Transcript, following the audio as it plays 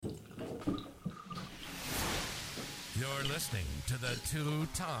You're listening to the Two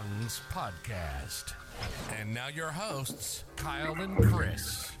Tongues Podcast. And now your hosts, Kyle and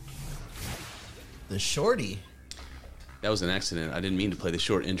Chris. The shorty. That was an accident. I didn't mean to play the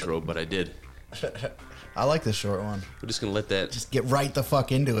short intro, but I did. I like the short one. We're just going to let that... Just get right the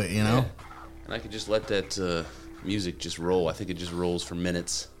fuck into it, you know? Yeah. And I could just let that music just roll. I think it just rolls for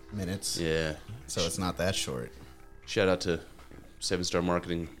minutes. Minutes? Yeah. So it's not that short. Shout out to 7-Star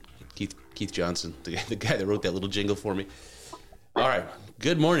Marketing, Keith Johnson, the guy that wrote that little jingle for me. All right.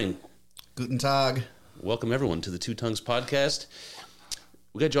 Good morning. Guten Tag. Welcome, everyone, to the Two Tongues Podcast.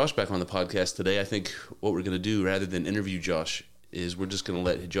 We got Josh back on the podcast today. I think what we're going to do, rather than interview Josh, is we're just going to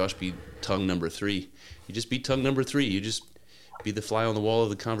let Josh be tongue number 3. You just be tongue number 3. You just be the fly on the wall of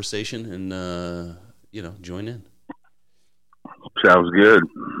the conversation and, join in. Sounds good.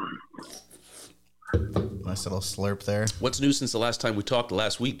 Nice little slurp there. What's new since the last time we talked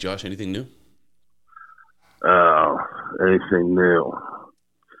last week, Josh? Anything new? Anything new?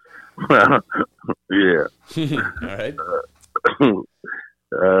 Yeah. All right. You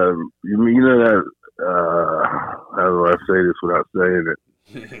know that, how do I say this without saying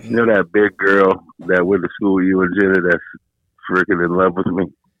it? You know that big girl that went to school with you and Jenna that's freaking in love with me?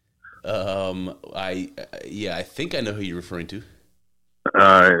 I think I know who you're referring to. All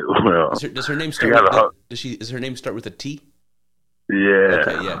right, well. Does her name start does her name start with a T? Yeah.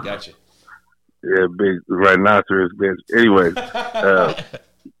 Okay, yeah, gotcha. Yeah, big rhinoceros bitch.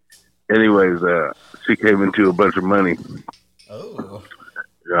 Anyways, she came into a bunch of money. Oh.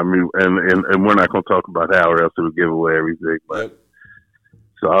 I mean, and we're not going to talk about how, or else it would give away everything. But Yep.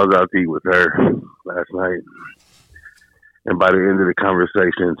 So I was out to eat with her last night, and by the end of the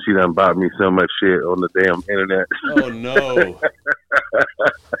conversation, she done bought me so much shit on the damn internet. Oh no!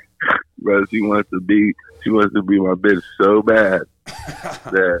 Bro, she wants to be my bitch so bad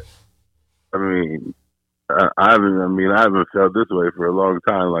that I haven't felt this way for a long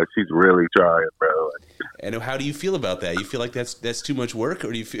time. Like, she's really trying, bro. And how do you feel about that? You feel like that's too much work,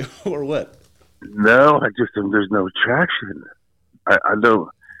 or do you feel, or what? No, I just think there's no traction. I don't,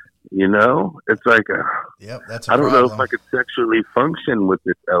 it's like Yep, that's a I don't problem. know if I could sexually function with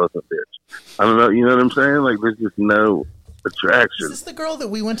this elephant bitch. I don't know, you know what I'm saying? Like, there's just no attraction. Is this the girl that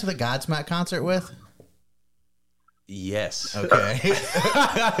we went to the Godsmack concert with? Yes. Okay.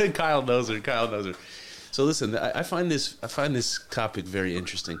 Kyle knows her. So listen, I find this topic very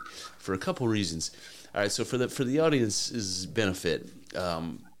interesting for a couple reasons. All right, so for the audience's benefit,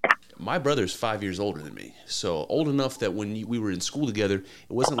 my brother's 5 years older than me, so old enough that when we were in school together,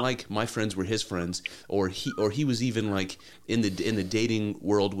 it wasn't like my friends were his friends, or he was even like in the dating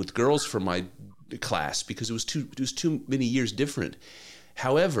world with girls from my class, because it was too many years different.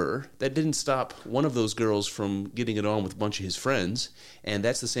 However, that didn't stop one of those girls from getting it on with a bunch of his friends, and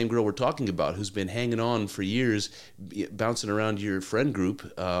that's the same girl we're talking about, who's been hanging on for years, bouncing around your friend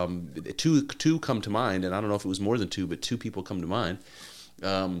group. Two come to mind, and I don't know if it was more than 2, but 2 people come to mind.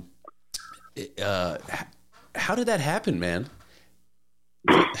 How did that happen, man?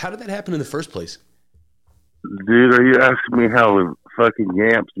 How did that happen in the first place? Dude, are you asking me how fucking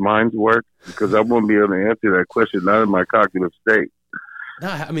Yamps' minds work? Because I won't be able to answer that question, not in my cognitive state. No,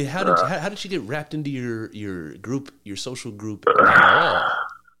 I mean, how did she get wrapped into your group, your social group at all?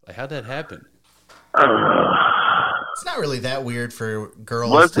 Like, how'd that happen? It's not really that weird for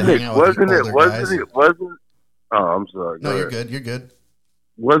girls to hang out with older guys. Oh, I'm sorry. No, you're good. You're good.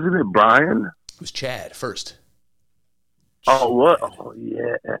 Wasn't it Brian? It was Chad first. Oh, what? Oh,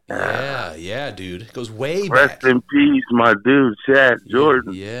 yeah. Yeah, dude. It goes way back. Rest in peace, my dude, Chad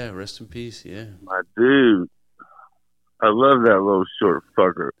Jordan. Yeah, rest in peace, yeah. My dude. I love that little short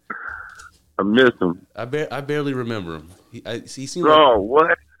fucker. I miss him. I barely remember him. He seemed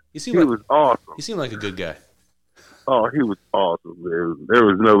what? He was awesome. He seemed like a good guy. Oh, he was awesome, dude. There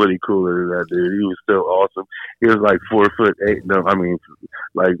was nobody cooler than that dude. He was still awesome. He was like 4'8". No, I mean,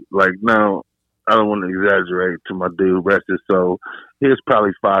 no, I don't want to exaggerate to my dude, rest his soul. He was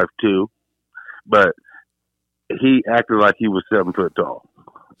probably 5'2", but he acted like he was 7 foot tall.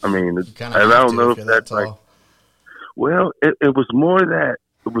 I mean, and I don't know if that's like. Well, it was more that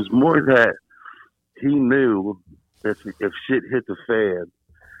he knew that if shit hit the fan,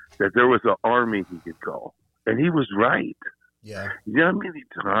 that there was an army he could call. And he was right. Yeah. You know how many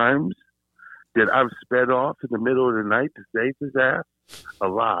times that I've sped off in the middle of the night to save his ass? A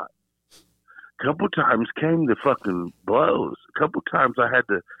lot. A couple times came to fucking blows. A couple times I had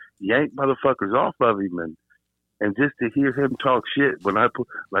to yank motherfuckers off of him, and just to hear him talk shit when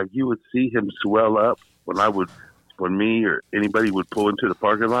you would see him swell up when me or anybody would pull into the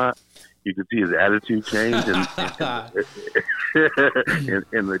parking lot. You could see his attitude change and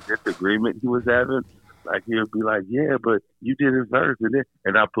the disagreement he was having. Like he'll be like, yeah, but you did his verse,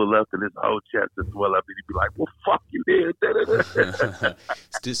 and I pull up and his whole chest will swell up, and he'd be like, well, fuck you did.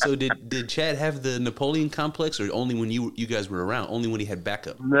 So did Chad have the Napoleon complex, or only when you guys were around? Only when he had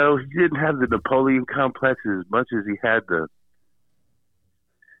backup? No, he didn't have the Napoleon complex as much as he had the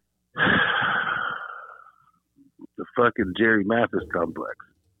fucking Jerry Mathis complex.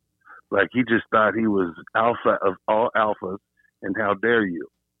 Like he just thought he was alpha of all alphas, and how dare you?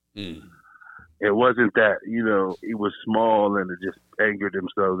 Mm. It wasn't that, you know, he was small and it just angered him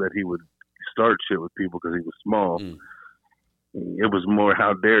so that he would start shit with people because he was small. Mm. It was more,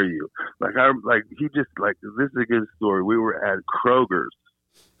 how dare you? This is a good story. We were at Kroger's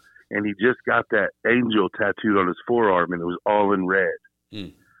and he just got that angel tattooed on his forearm and it was all in red.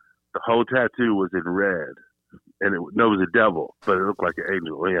 Mm. The whole tattoo was in red. And it was a devil, but it looked like an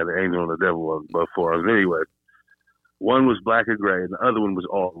angel. He had an angel and a devil on both forearms. Anyway, one was black and gray and the other one was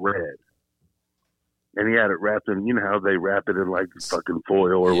all red. And he had it wrapped in, you know how they wrap it in like fucking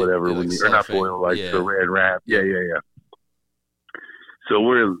foil or whatever, or not foil, like the red wrap. Yeah. So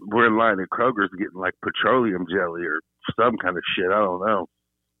we're in line at Kroger's getting like petroleum jelly or some kind of shit. I don't know.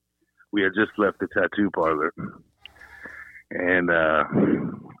 We had just left the tattoo parlor, and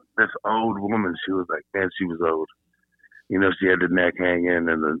this old woman, she was like, man, she was old. You know, she had the neck hanging,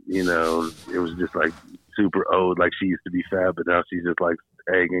 and it was just like super old. Like she used to be fat, but now she's just like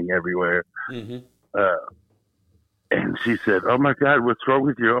hanging everywhere. Mm-hmm. And she said, oh my God, what's wrong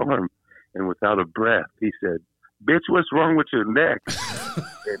with your arm? And without a breath, he said, bitch, what's wrong with your neck?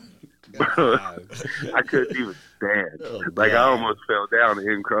 I couldn't even stand. I almost fell down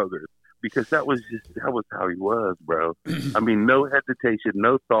in Kroger because that was how he was, bro. I mean, no hesitation,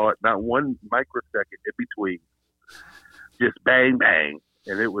 no thought, not one microsecond in between. Just bang, bang.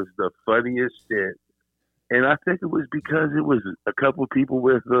 And it was the funniest shit. And I think it was because it was a couple people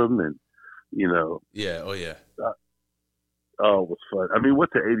with them and, you know. Yeah. Oh, yeah. It was fun. I mean,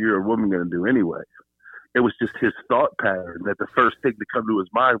 what's an 80-year-old woman going to do anyway? It was just his thought pattern that the first thing to come to his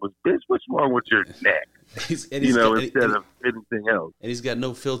mind was, bitch, what's wrong with your neck? Instead of anything else. And he's got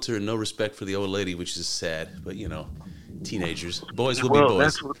no filter and no respect for the old lady, which is sad. But, you know, teenagers. Boys will be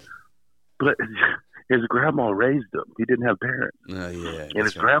boys. But his grandma raised him. He didn't have parents. And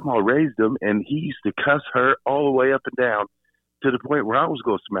his grandma raised him, and he used to cuss her all the way up and down to the point where I was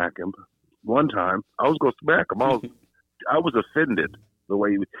going to smack him. One time, I was going to smack him. I was offended the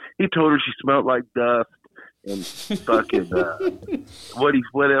way he told her she smelled like dust and fucking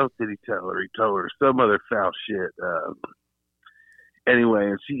what else did he tell her? He told her some other foul shit.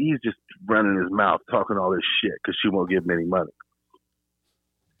 Anyway, and he's just running his mouth talking all this shit because she won't give him any money,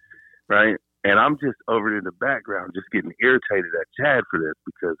 right? And I'm just over in the background just getting irritated at Chad for this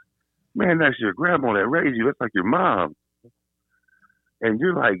because, man, that's your grandma that raised you. That's like your mom. And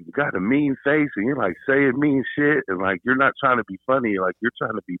you're like, got a mean face and you're like saying mean shit. And like, you're not trying to be funny. Like, you're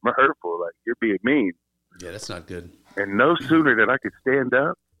trying to be hurtful. Like, you're being mean. Yeah, that's not good. And no sooner than I could stand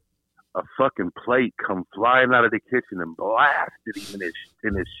up, a fucking plate come flying out of the kitchen and blasted him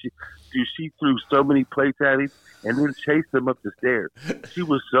in his shit. Dude, she threw so many plates at him and then chased him up the stairs. She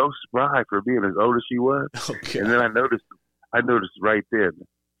was so spry for being as old as she was. Okay. And then I noticed right then,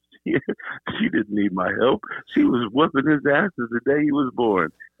 she didn't need my help. She was whooping his ass the day he was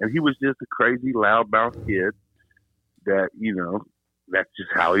born. And he was just a crazy, loudmouth kid that, you know, that's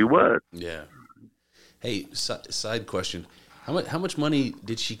just how he was. Yeah. Hey, side question. How much money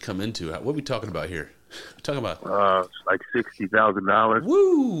did she come into? What are we talking about here? We're talking about like $60,000.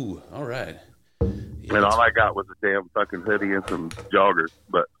 Woo! All right. Yeah, and all I got was a damn fucking hoodie and some joggers.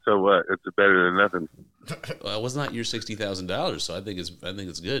 But so what? It's better than nothing. Well, it was not your $60,000, so I think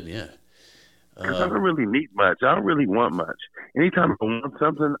it's good. Yeah. Because I don't really need much. I don't really want much. Anytime I want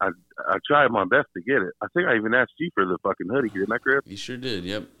something, I try my best to get it. I think I even asked you for the fucking hoodie, didn't I, Chris? You sure did.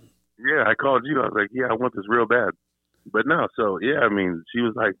 Yep. Yeah, I called you. I was like, yeah, I want this real bad. But no, so yeah, I mean, she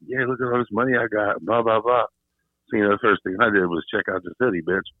was like, yeah, look at all this money I got, blah, blah, blah. So, you know, the first thing I did was check out this hoodie,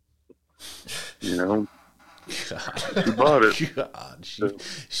 bitch. You know? God. She bought it. God,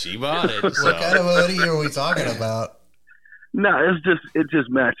 she bought it. So. What kind of hoodie are we talking about? No, it just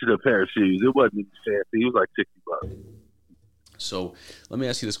matched a pair of shoes. It wasn't fancy. It was like $60. So let me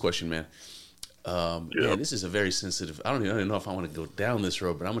ask you this question, man. Man, this is a very sensitive. I don't even know if I want to go down this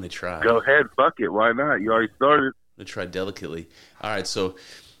road, but I'm going to try. Go ahead, fuck it. Why not? You already started. I'm going to try delicately. All right, so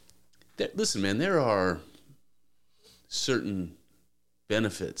listen, man. There are certain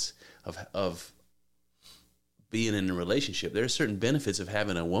benefits of being in a relationship. There are certain benefits of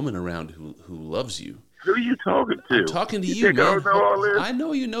having a woman around who loves you. Who are you talking to? I'm talking to you, man. I don't know all this? I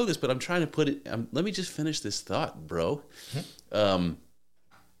know you know this, but I'm trying to put it. Let me just finish this thought, bro.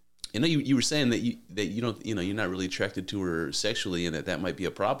 You know, you were saying that you don't, you know, you're not really attracted to her sexually, and that might be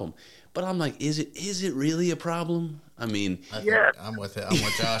a problem. But I'm like, is it really a problem? I mean, I'm with it. I'm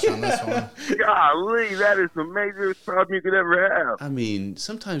with Josh on this one. Golly, that is the majorest problem you could ever have. I mean,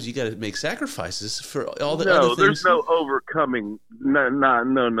 sometimes you got to make sacrifices for all the no, other things. There's no overcoming. No.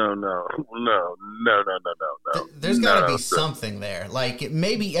 There's got to be something there. Like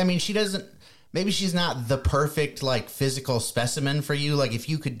maybe, I mean, she doesn't. Maybe she's not the perfect like physical specimen for you. Like if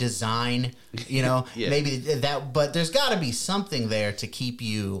you could design, you know, maybe that. But there's got to be something there to keep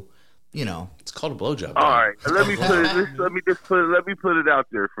you, you know. It's called a blowjob. All right, let me put it out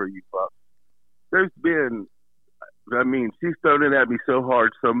there for you, Buck. There's been, I mean, she's thrown it at me so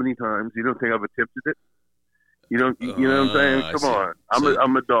hard so many times. You don't think I've attempted it? You know what I'm saying? Come on,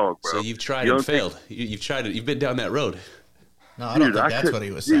 I'm a dog, bro. So you've tried and failed. You've tried it. You've been down that road. No, I don't think that's what he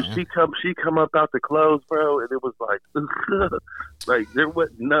was saying. She come up out the clothes, bro, and it was like, like there was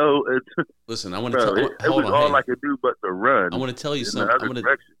no. Listen, I want to tell. It was all I could do but to run. I want to tell you something. I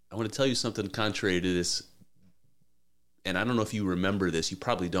want to tell you something contrary to this, and I don't know if you remember this. You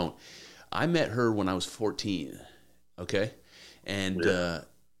probably don't. I met her when I was 14. Okay, and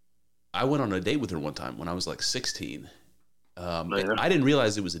I went on a date with her one time when I was like 16. I didn't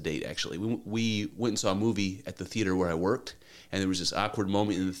realize it was a date. Actually, we went and saw a movie at the theater where I worked. And there was this awkward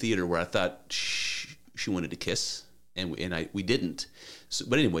moment in the theater where I thought she wanted to kiss, and we didn't. So,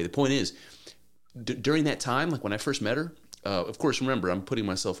 but anyway, the point is, during that time, like when I first met her, of course, remember, I'm putting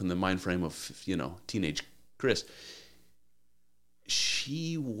myself in the mind frame of, you know, teenage Chris.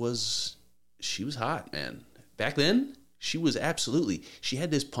 She was hot, man. Back then, she was absolutely. She had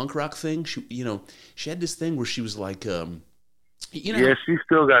this punk rock thing. She had this thing where she was like. You know, yeah, she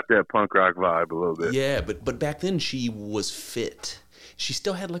still got that punk rock vibe a little bit. Yeah, but back then she was fit. She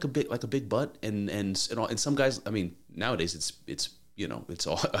still had like a big butt, and some guys. I mean, nowadays it's you know it's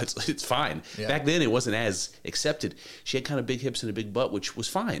fine. Yeah. Back then it wasn't as accepted. She had kind of big hips and a big butt, which was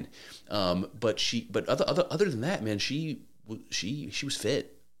fine. But other than that, man, she was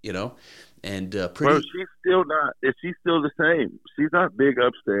fit. You know, and pretty. Bro, she's still not. She's still the same. She's not big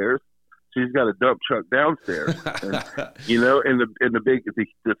upstairs. She's got a dump truck downstairs, and, you know, and the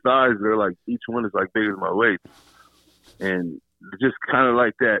thighs, they're like, each one is like bigger than my waist, and just kind of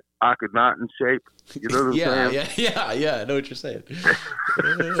like that Akhenaten shape. You know what I'm saying? Yeah. I know what you're saying.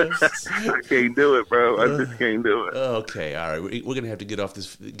 I can't do it, bro. I just can't do it. Okay, all right. We're gonna have to get off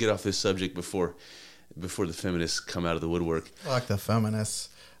this subject before the feminists come out of the woodwork. Fuck the feminists.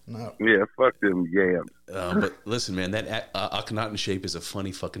 No. Yeah, fuck them yams. But listen, man, that Akhenaten shape is a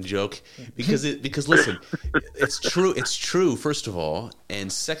funny fucking joke because listen, it's true. It's true. First of all,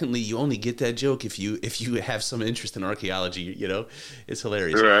 and secondly, you only get that joke if you have some interest in archaeology. You know, it's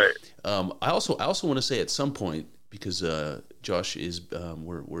hilarious. Right. I also want to say at some point, because Josh is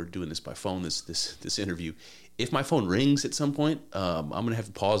we're doing this by phone this interview. If my phone rings at some point, I'm gonna have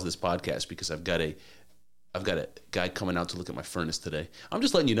to pause this podcast because I've got a guy coming out to look at my furnace today. I'm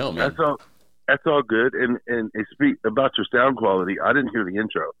just letting you know, man. That's all good. And speak about your sound quality. I didn't hear the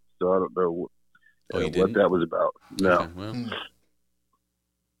intro, so I don't know what that was about. No.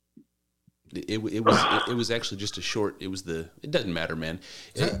 Okay, well, it was actually just a short. It doesn't matter, man.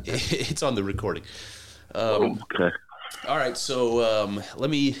 It's on the recording. Okay. All right, so let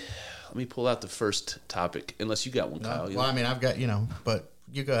me pull out the first topic. Unless you got one, Kyle. Well, I mean, I've got but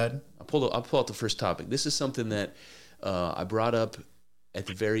you go ahead. I'll pull out the first topic. This is something that I brought up at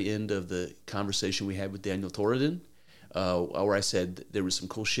the very end of the conversation we had with Daniel Torridon, where I said there was some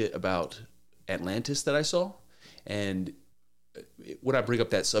cool shit about Atlantis that I saw. And when I bring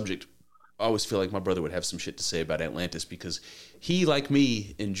up that subject, I always feel like my brother would have some shit to say about Atlantis because he, like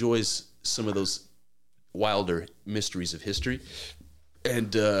me, enjoys some of those wilder mysteries of history.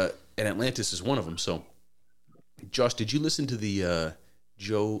 And Atlantis is one of them. So, Josh, did you listen to the...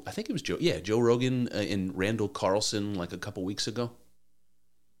 Joe Rogan and Randall Carlson like a couple weeks ago?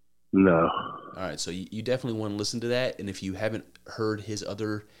 No. All right, so you definitely want to listen to that, and if you haven't heard his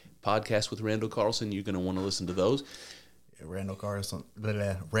other podcast with Randall Carlson, you're going to want to listen to those. Yeah, Randall Carlson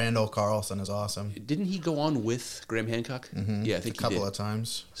is awesome. Didn't he go on with Graham Hancock? Mm-hmm. Yeah, I think a couple of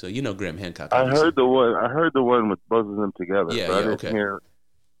times. So you know Graham Hancock. I heard the one with both of them together. Yeah, okay. Hear...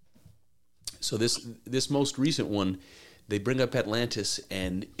 So this most recent one. They bring up Atlantis,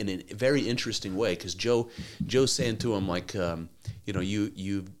 and in a very interesting way, because Joe's saying to him, like,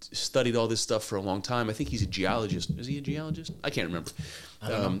 you've studied all this stuff for a long time. I think he's a geologist. Is he a geologist? I can't remember. I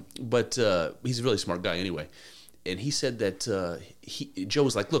don't know. But he's a really smart guy anyway. And he said that Joe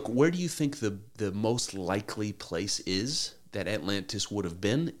was like, look, where do you think the most likely place is that Atlantis would have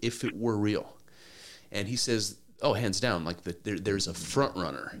been if it were real? And he says Oh, hands down. Like there's a front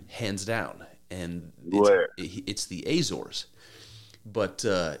runner, hands down, and it's the Azores. But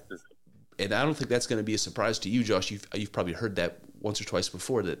and I don't think that's going to be a surprise to you, Josh. You've probably heard that once or twice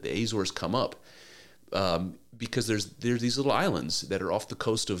before, that the Azores come up because there's these little islands that are off the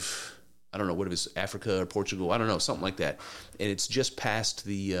coast of, I don't know what it is, Africa or Portugal, I don't know, something like that, and it's just past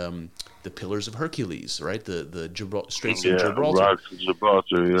the Pillars of Hercules, right? The Straits of Gibraltar. Rocks of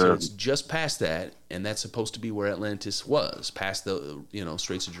Gibraltar. Yeah. So it's just past that, and that's supposed to be where Atlantis was, past the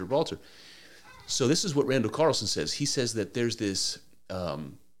Straits of Gibraltar. So this is what Randall Carlson says. He says that there's this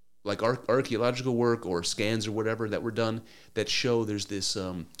like archaeological work or scans or whatever that were done that show there's this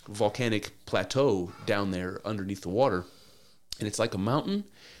volcanic plateau down there underneath the water, and it's like a mountain,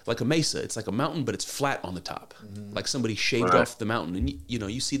 like a mesa. It's like a mountain, but it's flat on the top, like somebody shaved off the mountain. And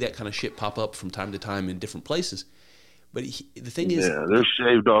you see that kind of shit pop up from time to time in different places. But the thing is, there's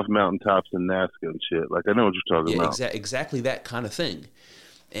shaved off mountaintops in Nazca and shit. Like, I know what you're talking about. Exactly that kind of thing.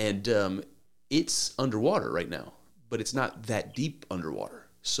 And it's underwater right now, but it's not that deep underwater.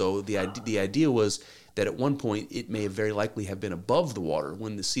 So the idea was that at one point it may have very likely have been above the water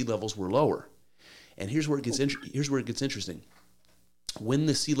when the sea levels were lower. And here's where it gets interesting. When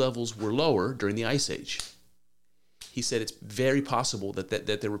the sea levels were lower during the Ice Age, he said it's very possible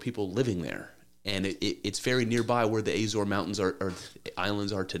that there were people living there. And it's very nearby where the Azore Mountains or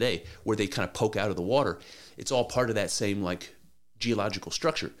islands are today, where they kind of poke out of the water. It's all part of that same like geological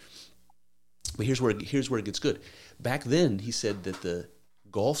structure. But here's where it gets good. Back then, he said that the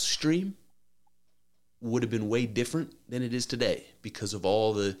Gulf Stream would have been way different than it is today because of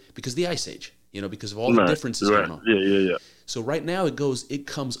the Ice Age, because of all the differences going on. Yeah. So right now it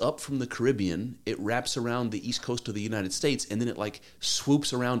comes up from the Caribbean, it wraps around the east coast of the United States, and then it like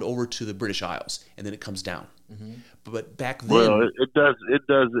swoops around over to the British Isles, and then it comes down. Mm-hmm. But back then, well, it does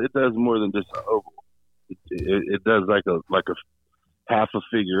more than just an oval. It does like a half a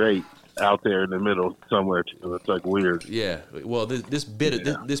figure eight out there in the middle somewhere too. It's like weird. Yeah. Well, this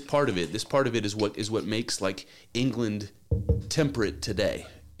part of it is what makes like England temperate today,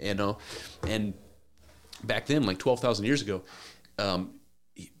 and back then, like 12,000 years ago,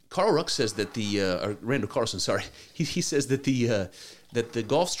 Carl Ruck says that or Randall Carlson, sorry, he says that the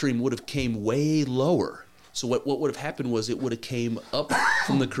Gulf Stream would have came way lower. So what would have happened was it would have came up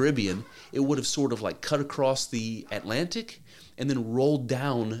from the Caribbean. It would have sort of like cut across the Atlantic and then rolled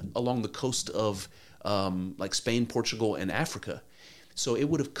down along the coast of like Spain, Portugal, and Africa. So it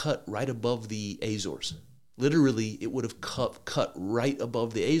would have cut right above the Azores. Literally, it would have cut right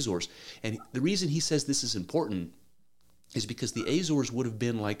above the Azores. And the reason he says this is important is because the Azores would have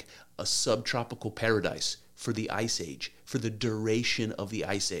been like a subtropical paradise for the Ice Age, for the duration of the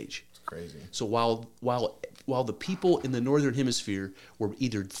Ice Age. It's crazy. So while the people in the Northern Hemisphere were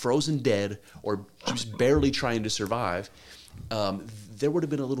either frozen dead or just barely trying to survive, there would have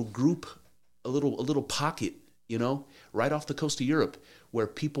been a little group, a little pocket, right off the coast of Europe where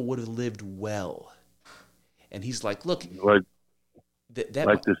people would have lived well. And he's like, look, like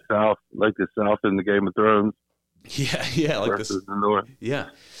the South in the Game of Thrones. Yeah, like this. The North. Yeah,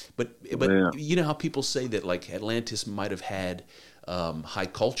 but yeah. You know how people say that like Atlantis might have had high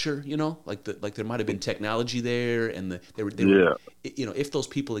culture, like there might have been technology there, and they were, if those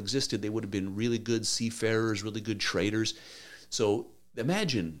people existed, they would have been really good seafarers, really good traders. So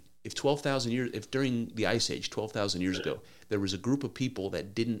imagine if during the Ice Age, 12,000 years ago, there was a group of people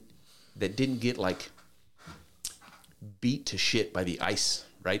that didn't get like beat to shit by the ice,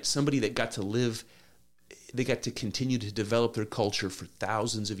 right? Somebody that got to live, they got to continue to develop their culture for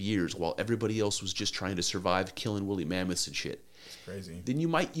thousands of years while everybody else was just trying to survive killing woolly mammoths and shit. It's crazy. Then you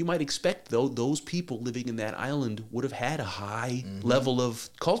might expect though those people living in that island would have had a high level of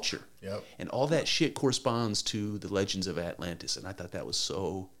culture. Yep. And all that shit corresponds to the legends of Atlantis, and I thought that was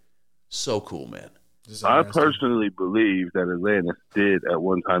so cool, man. I personally believe that Atlantis did at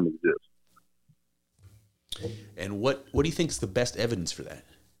one time exist. And what do you think is the best evidence for that?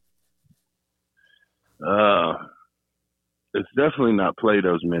 It's definitely not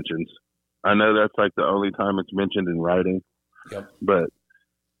Plato's mentions. I know that's like the only time it's mentioned in writing. Yep. But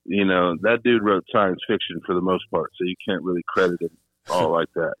that dude wrote science fiction for the most part, so you can't really credit him all like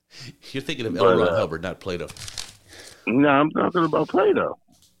that. You're thinking of L. Ron Hubbard, not Plato. No, I'm talking about Plato.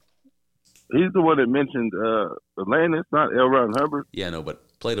 He's the one that mentioned Atlantis, not L. Ron Hubbard. Yeah, no,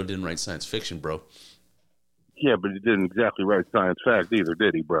 but Plato didn't write science fiction, bro. Yeah, but he didn't exactly write science fact either,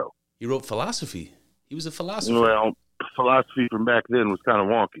 did he, bro? He wrote philosophy. He was a philosopher. Well, philosophy from back then was kind of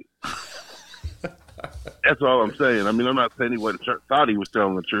wonky. That's all I'm saying. I mean, I'm not saying he thought he was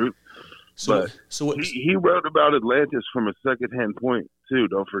telling the truth, but so what, he wrote about Atlantis from a secondhand point too.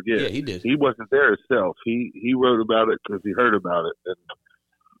 Don't forget. Yeah, he did. He wasn't there himself. He wrote about it because he heard about it,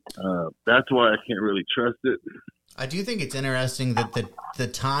 and that's why I can't really trust it. I do think it's interesting that the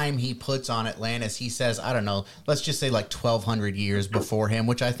time he puts on Atlantis, he says, I don't know, let's just say like 1,200 years before him,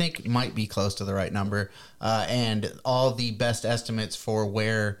 which I think might be close to the right number. And all the best estimates for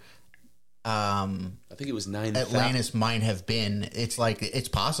where I think it was 9,000. Atlantis might have been. It's like, it's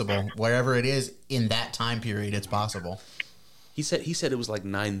possible. Wherever it is in that time period, it's possible. He said it was like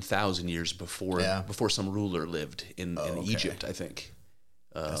 9,000 years before some ruler lived in Egypt, I think.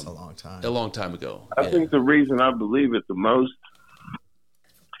 That's a long time. A long time ago. I think the reason I believe it the most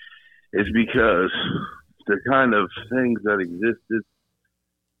is because the kind of things that existed.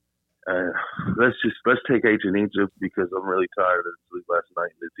 Let's take ancient Egypt because I'm really tired of sleep last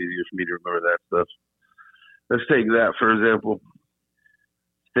night, and it's easier for me to remember that stuff. Let's take that for example.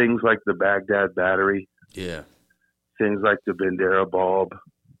 Things like the Baghdad Battery. Yeah. Things like the Bandera bulb.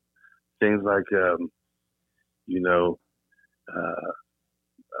 Things like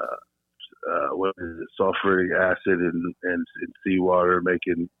what is it, sulfuric acid and seawater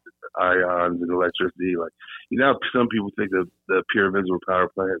making ions and electricity. Like, some people think that the pyramids were power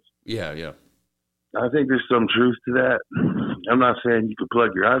plants. Yeah. I think there's some truth to that. I'm not saying you could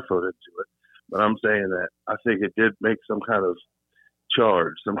plug your iPhone into it, but I'm saying that I think it did make some kind of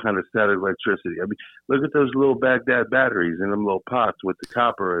charge, some kind of static electricity. I mean, look at those little Baghdad batteries in them little pots with the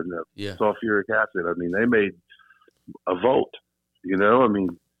copper and the sulfuric acid. I mean, they made a volt, I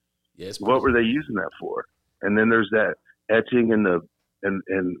mean, what were they using that for? And then there's that etching and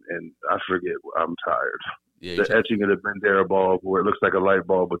I forget. I'm tired. Yeah, the etching of the Bandera bulb where it looks like a light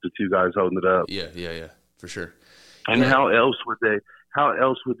bulb with the two guys holding it up. Yeah, for sure. And how else would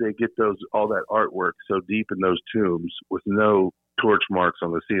they get all that artwork so deep in those tombs with no torch marks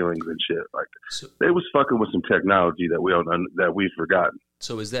on the ceilings and shit? Like, they was fucking with some technology that we've forgotten.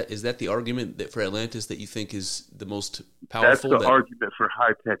 So is that the argument that for Atlantis that you think is the most powerful? That's the argument for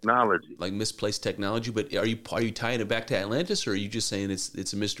high technology, like misplaced technology. But are you tying it back to Atlantis, or are you just saying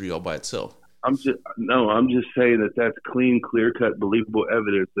it's a mystery all by itself? I'm just saying that that's clean, clear-cut, believable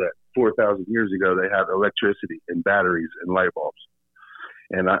evidence that 4,000 years ago they had electricity and batteries and light bulbs,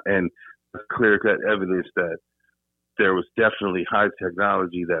 and clear-cut evidence that there was definitely high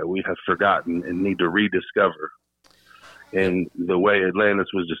technology that we have forgotten and need to rediscover. And the way Atlantis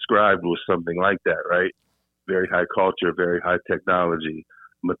was described was something like that, right? Very high culture, very high technology,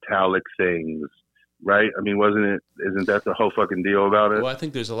 metallic things, right? I mean, isn't that the whole fucking deal about it? Well, I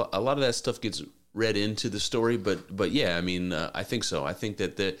think there's a lot of that stuff gets read into the story, but yeah, I mean, I think so. I think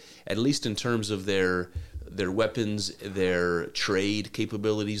that at least in terms of their weapons, their trade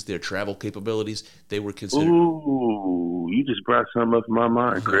capabilities, their travel capabilities, they were considered. Ooh, you just brought something up in my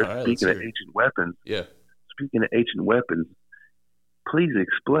mind, Chris. Right, Speaking of ancient weapons. Yeah. Speaking of ancient weapons, please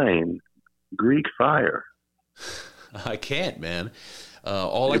explain Greek fire. I can't, man.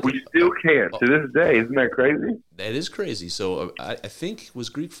 We still can't to this day. Isn't that crazy? That is crazy. So I think was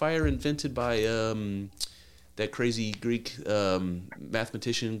Greek fire invented by that crazy Greek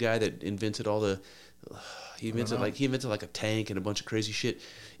mathematician guy that invented all the. He invented like a tank and a bunch of crazy shit.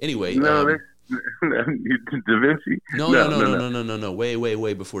 Anyway, Da Vinci. No.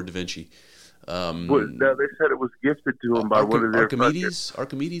 Way before Da Vinci. No, they said it was gifted to him by one of their Archimedes.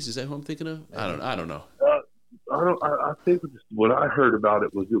 Archimedes, is that who I'm thinking of? I don't know. I think what I heard about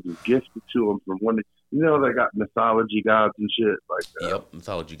it was gifted to him from one. They got mythology gods and shit like that. Yep,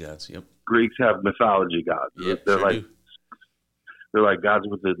 mythology gods. Yep. Greeks have mythology gods. Yep, they're like gods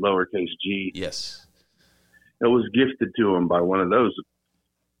with the lowercase g. Yes. It was gifted to him by one of those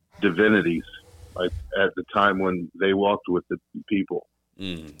divinities, like at the time when they walked with the people.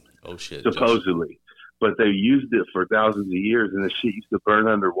 Oh shit! Supposedly, but they used it for thousands of years, and the shit used to burn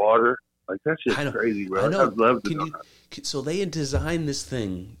underwater. Like, that shit's crazy, bro. I know. I'd love to know. So they had designed this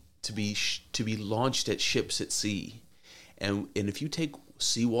thing to be launched at ships at sea, and if you take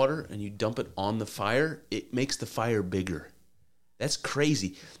seawater and you dump it on the fire, it makes the fire bigger. That's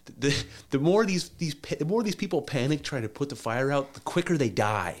crazy. The more these people panic trying to put the fire out, the quicker they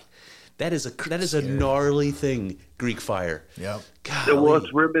die. That is a gnarly thing, Greek fire. Yep. Well,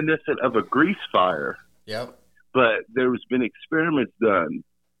 it's reminiscent of a grease fire. Yep. But there's been experiments done.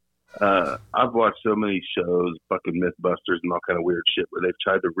 I've watched so many shows, fucking Mythbusters and all kind of weird shit, where they've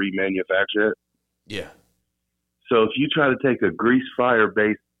tried to remanufacture it. Yeah. So if you try to take a grease fire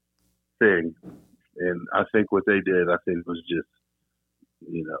based thing, and I think what they did, was just,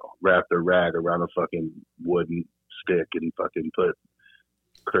 wrap their rag around a fucking wooden stick and fucking put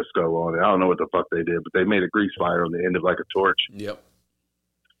Crisco on it. I don't know what the fuck they did, but they made a grease fire on the end of like a torch. Yep.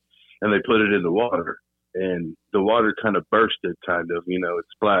 And they put it in the water. and the water kind of bursted, it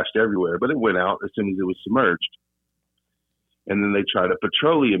splashed everywhere, but it went out as soon as it was submerged. And then they tried a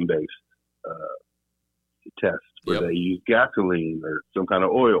petroleum-based test where they used gasoline or some kind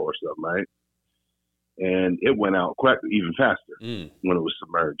of oil or something, right? And it went out quite even faster when it was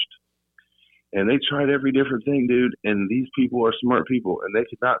submerged. And they tried every different thing, dude. And these people are smart people, and they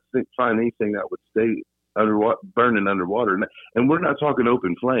could not find anything that would stay underwater, burning underwater. And we're not talking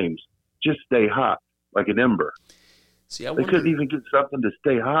open flames; just stay hot like an ember. See, they couldn't even get something to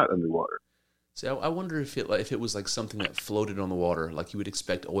stay hot underwater. See, I wonder if it was like something that floated on the water, like you would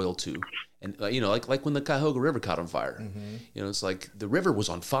expect oil to, and like when the Cuyahoga River caught on fire. Mm-hmm. It's like the river was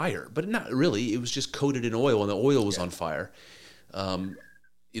on fire, but not really. It was just coated in oil, and the oil was on fire.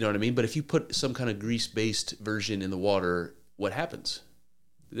 You know what I mean? But if you put some kind of grease-based version in the water, what happens?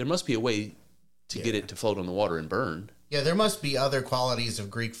 There must be a way to get it to float on the water and burn. Yeah, there must be other qualities of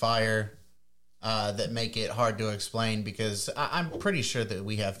Greek fire that make it hard to explain, because I'm pretty sure that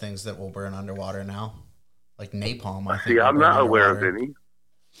we have things that will burn underwater now, like napalm. I think. See, I'm not aware of any.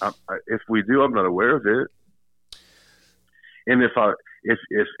 If we do, I'm not aware of it. And if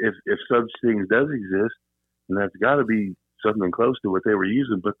such things does exist, then that's got to be something close to what they were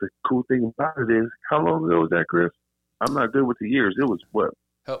using. But the cool thing about it is, how long ago was that, Chris? I'm not good with the years. It was what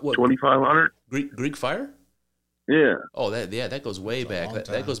 2,500 Greek fire. Yeah. Oh, that goes way back.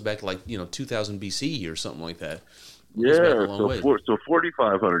 That goes back to like 2000 BC or something like that. Yeah, so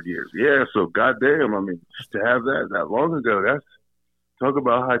 4,500 years. Yeah, so goddamn, I mean, to have that long ago, that's talk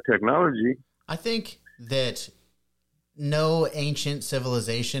about high technology. I think that no ancient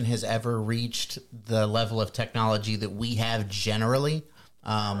civilization has ever reached the level of technology that we have generally.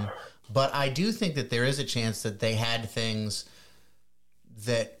 But I do think that there is a chance that they had things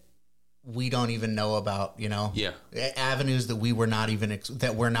that we don't even know about, avenues that we're not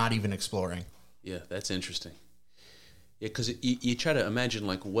even exploring. Yeah, that's interesting. Yeah, because you try to imagine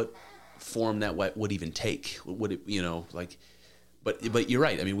like what form that would even take. Would it, but you're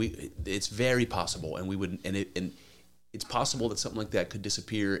right. I mean, it's very possible, and we would, and it's possible that something like that could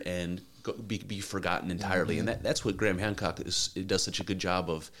disappear and be forgotten entirely. Mm-hmm. And that's what Graham Hancock does such a good job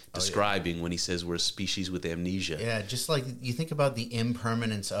of describing when he says we're a species with amnesia. Yeah, just like you think about the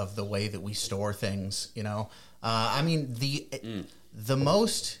impermanence of the way that we store things, I mean, the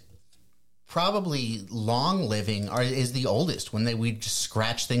most probably long living is the oldest, when we just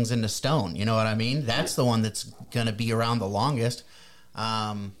scratch things into stone. You know what I mean? That's the one that's going to be around the longest.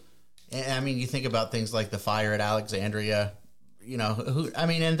 I mean, you think about things like the fire at Alexandria,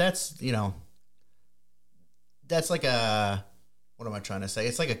 and that's, that's like what am I trying to say?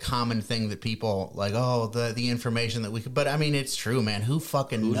 It's like a common thing that people like, the information that we could, but I mean, it's true, man. Who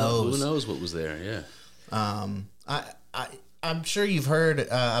fucking knows? Who knows what was there? Yeah. I'm sure you've heard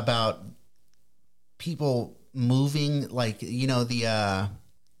about people moving, like, the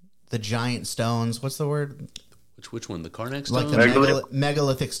giant stones. What's the word? Which one? The Karnak stones? Like the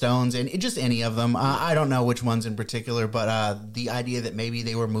megalithic stones, and just any of them. I don't know which ones in particular, but the idea that maybe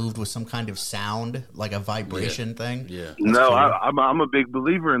they were moved with some kind of sound, like a vibration thing. Yeah. No, I'm a big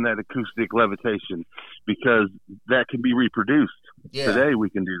believer in that acoustic levitation, because that can be reproduced. Yeah. Today we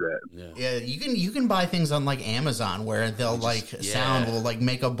can do that. Yeah, you can buy things on like Amazon where they'll sound will like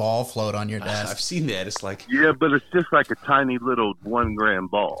make a ball float on your desk. I've seen that. It's like but it's just like a tiny little 1 gram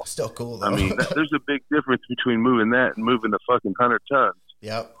ball. Still cool though. I mean, there's a big difference between moving that and moving a fucking 100 tons.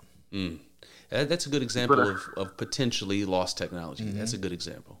 Yep. That's a good example of potentially lost technology. Mm-hmm. That's a good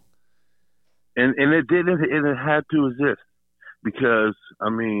example. And it didn't. It had to exist, because I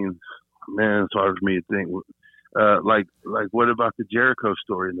mean, man, it's hard for me to think. Like what about the Jericho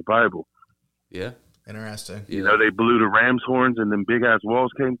story in the Bible? Yeah. Interesting. They blew the ram's horns and then big ass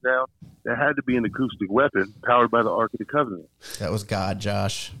walls came down. That had to be an acoustic weapon powered by the Ark of the Covenant. That was God,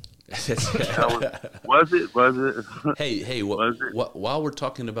 Josh. Was it? Hey, while we're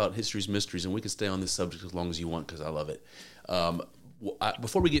talking about history's mysteries, and we can stay on this subject as long as you want, because I love it.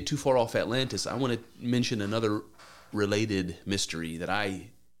 Before we get too far off Atlantis, I want to mention another related mystery that I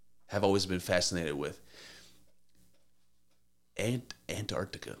have always been fascinated with.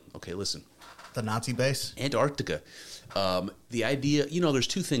 Antarctica. Okay, listen. The Nazi base? Antarctica. The idea, there's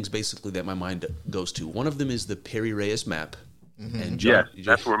two things basically that my mind goes to. One of them is the Peri-Reyes map. Mm-hmm. And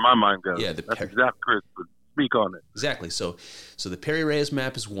that's where my mind goes. Yeah, that's exactly, Chris. Speak on it. Exactly. So the Peri-Reyes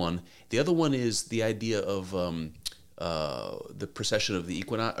map is one. The other one is the idea of the precession of the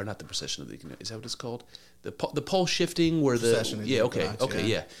equinox, or not the precession of the equinox, is that what it's called? The pole shifting, where Precession of the equinox,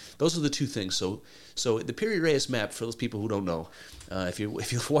 yeah. Those are the two things. So the Piri Reis map, for those people who don't know, if you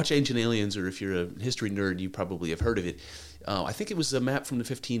watch Ancient Aliens, or if you're a history nerd, you probably have heard of it. I think it was a map from the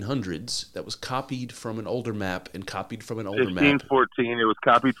 1500s that was copied from an older map and copied from an older map. 1514. It was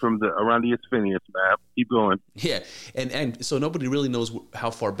copied from the Aroundius Phineas map. Keep going. Yeah, and so nobody really knows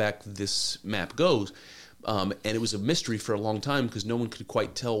how far back this map goes, and it was a mystery for a long time because no one could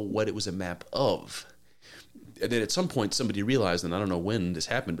quite tell what it was a map of. And then at some point somebody realized, and I don't know when this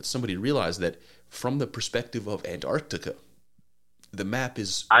happened, but somebody realized that from the perspective of Antarctica, the map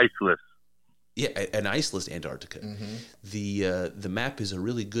is iceless. Yeah, an iceless Antarctica. Mm-hmm. The map is a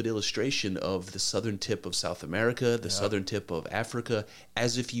really good illustration of the southern tip of South America, the southern tip of Africa,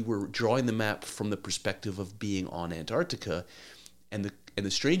 as if you were drawing the map from the perspective of being on Antarctica. And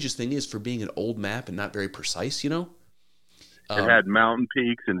the strangest thing is, for being an old map and not very precise, it had mountain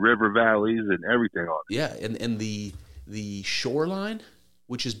peaks and river valleys and everything on it. Yeah, and the shoreline,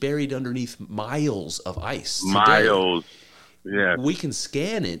 which is buried underneath miles of ice. Miles. Yeah. We can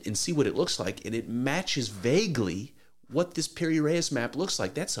scan it and see what it looks like, and it matches vaguely what this Piri Reis map looks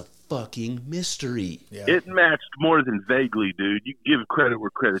like. That's a fucking mystery. Yeah. It matched more than vaguely, dude. You give credit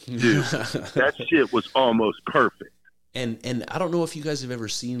where credit's due. That shit was almost perfect. And I don't know if you guys have ever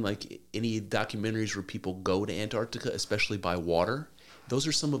seen like any documentaries where people go to Antarctica, especially by water. Those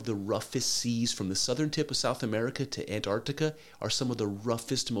are some of the roughest seas. From the southern tip of South America to Antarctica are some of the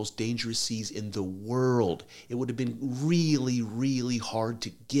roughest, most dangerous seas in the world. It would have been really, really hard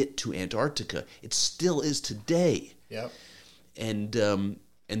to get to Antarctica. It still is today. Yep. And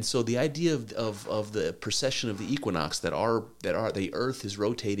so the idea of the precession of the equinox, that the Earth is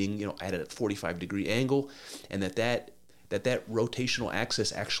rotating, at a 45-degree angle, and that rotational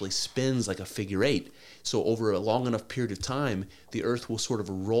axis actually spins like a figure eight. So over a long enough period of time, the Earth will sort of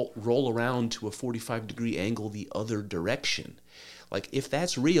roll around to a 45-degree angle the other direction. Like, if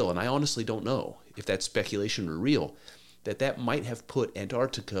that's real, and I honestly don't know if that's speculation or real, that might have put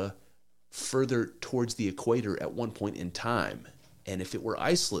Antarctica further towards the equator at one point in time. And if it were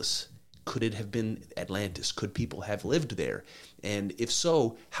iceless, could it have been Atlantis? Could people have lived there? And if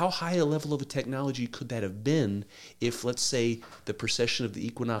so, how high a level of a technology could that have been if, let's say, the precession of the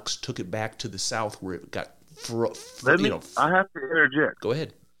equinox took it back to the south where it got... I have to interject. Go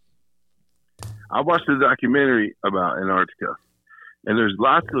ahead. I watched a documentary about Antarctica, and there's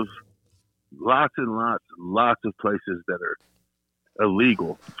lots and lots of places that are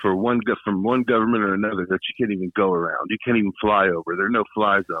illegal from one government or another that you can't even go around. You can't even fly over. There are no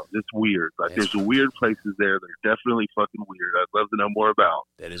fly zones. It's weird. Like, there's weird places there that are definitely fucking weird. I'd love to know more about.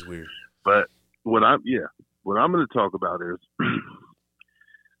 That is weird. But what I'm going to talk about is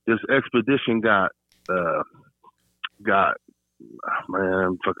this expedition got man, I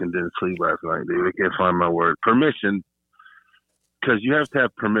fucking didn't sleep last night, dude. I can't find my word. Permission. Because you have to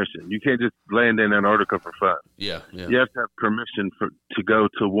have permission. You can't just land in Antarctica for fun. Yeah. You have to have permission to go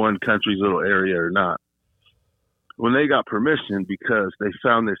to one country's little area or not. When they got permission, because they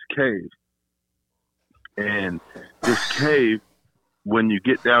found this cave. And this cave, when you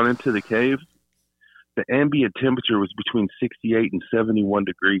get down into the cave, the ambient temperature was between 68 and 71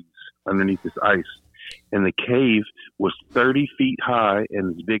 degrees underneath this ice. And the cave was 30 feet high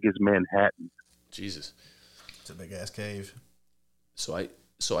and as big as Manhattan. Jesus. It's a big-ass cave. So I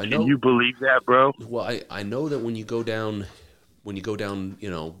know. Can you believe that, bro? Well, I know that when you go down,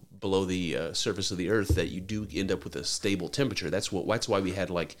 below the surface of the Earth, that you do end up with a stable temperature. That's why we had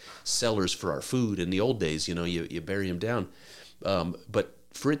like cellars for our food in the old days. You bury them down, but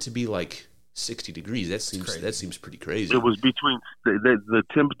for it to be like 60 degrees, that seems pretty crazy. It was between the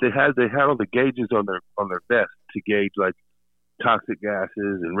temp. They had all the gauges on their vest to gauge like toxic gases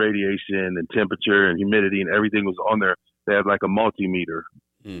and radiation and temperature and humidity, and everything was on there. They had like a multimeter.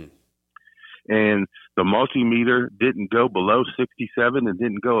 And the multimeter didn't go below 67 and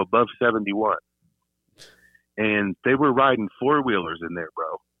didn't go above 71. And they were riding four-wheelers in there,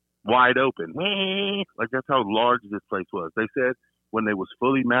 bro. Wide open. Like, that's how large this place was. They said when they was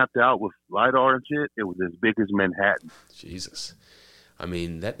fully mapped out with LiDAR and shit, it was as big as Manhattan. Jesus. I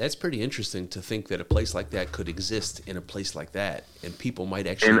mean, that's pretty interesting to think that a place like that could exist in a place like that, and people might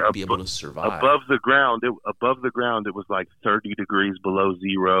actually be able to survive. Above the ground, it was like 30 degrees below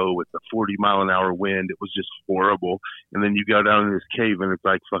zero with a 40-mile-an-hour wind. It was just horrible. And then you go down in this cave, and it's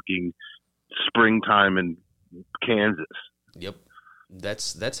like fucking springtime in Kansas. Yep.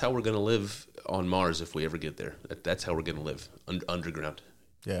 That's how we're going to live on Mars if we ever get there. That's how we're going to live, underground.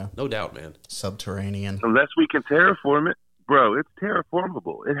 Yeah. No doubt, man. Subterranean. Unless we can terraform it. Bro, it's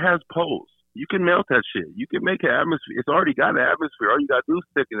terraformable. It has poles. You can melt that shit. You can make an atmosphere. It's already got an atmosphere. All you got to do is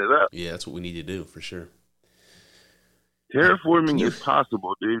thicken it up. Yeah, that's what we need to do for sure. Terraforming is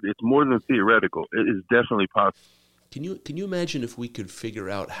possible, dude. It's more than theoretical. It is definitely possible. Can you imagine if we could figure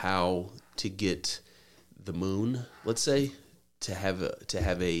out how to get the moon, let's say, to have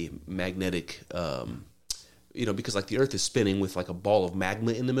a magnetic, because like the Earth is spinning with like a ball of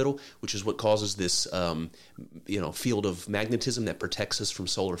magma in the middle, which is what causes this, field of magnetism that protects us from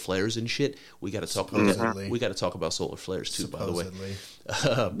solar flares and shit. We got to talk about that. We got to talk about solar flares too, Supposedly. by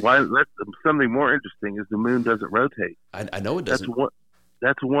the way. Why? Something more interesting is the moon doesn't rotate. I know it doesn't.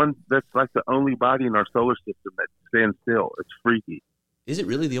 That's like the only body in our solar system that stands still. It's freaky. Is it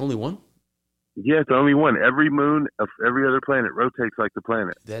really the only one? Yeah, it's the only one. Every moon of every other planet rotates like the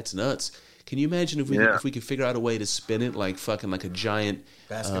planet. That's nuts. Can you imagine if we could figure out a way to spin it like fucking like a giant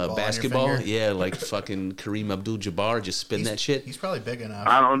basketball? Yeah, like fucking Kareem Abdul-Jabbar, just spin that shit. He's probably big enough.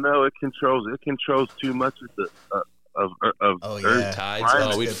 I don't know. It controls too much of Earth tides.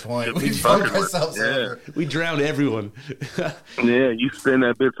 That's a good point. We fuck ourselves over. We drowned everyone. Yeah, you spin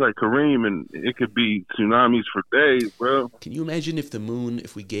that bitch like Kareem, and it could be tsunamis for days, bro. Can you imagine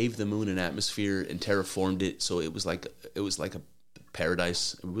if we gave the moon an atmosphere and terraformed it so it was like a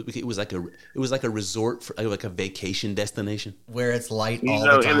paradise? It was like a resort for like a vacation destination where it's light all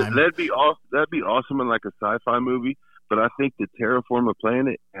the time. That'd be awesome in like a sci-fi movie. But I think to terraform a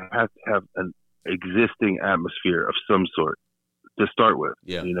planet, it has to have an existing atmosphere of some sort to start with.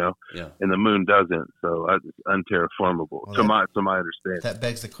 Yeah. And the moon doesn't, so it's unterraformable. Well, to my understanding. That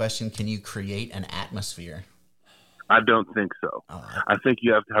begs the question: can you create an atmosphere? I don't think so. I think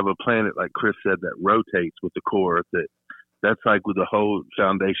you have to have a planet, like Chris said, that rotates with the core. That's like with the whole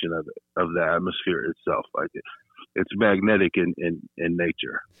foundation of the atmosphere itself. Like it's magnetic in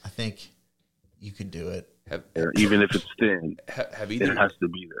nature. I think you could do it. Even if it's thin, it has to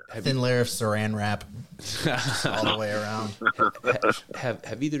be there. Thin layer of saran wrap all the way around.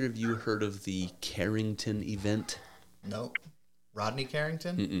 Have either of you heard of the Carrington event? Nope. Rodney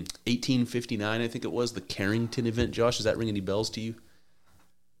Carrington? 1859, I think it was, the Carrington event. Josh, does that ring any bells to you?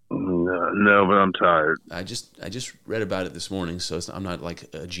 No, but I'm tired. I just read about it this morning, so I'm not like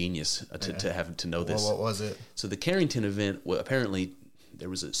a genius to have to know this. Well, what was it? So the Carrington event, apparently there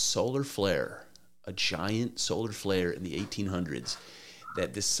was a solar flare, a giant solar flare in the 1800s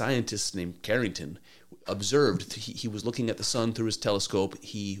that this scientist named Carrington observed. He was looking at the sun through his telescope.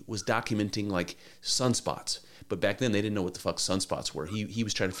 He was documenting like sunspots, but back then they didn't know what the fuck sunspots were. He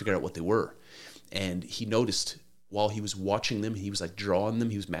was trying to figure out what they were, and he noticed while he was watching them, he was like drawing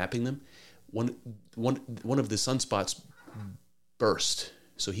them, he was mapping them. One of the sunspots burst,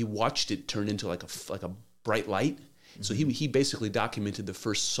 so he watched it turn into like a bright light. So he basically documented the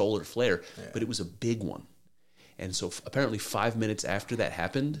first solar flare, but it was a big one. And so apparently 5 minutes after that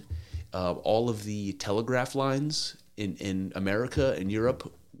happened, all of the telegraph lines in America and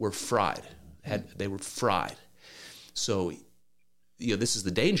Europe were fried. They were fried. So this is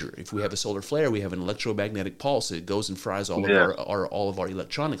the danger. If we have a solar flare, we have an electromagnetic pulse. It goes and fries all of our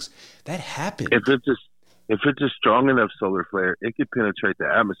electronics. That happened. If it's a strong enough solar flare, it could penetrate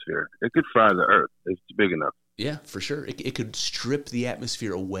the atmosphere. It could fry the Earth. It's big enough. Yeah, for sure. It could strip the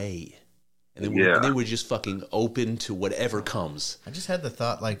atmosphere away, and then we're just fucking open to whatever comes. I just had the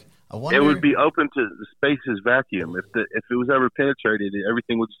thought, like, I wonder. It would be open to the space's vacuum. If it was ever penetrated,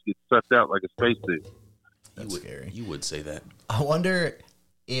 everything would just get sucked out like a spacesuit. That's scary. You would say that. I wonder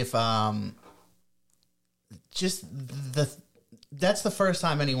if that's the first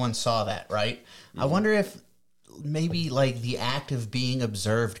time anyone saw that, right? Mm-hmm. I wonder if maybe like the act of being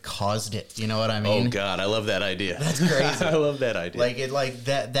observed caused it. You know what I mean? Oh God, I love that idea. That's crazy. I love that idea. Like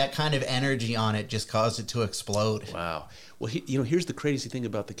that kind of energy on it just caused it to explode. Wow. Well, here's the crazy thing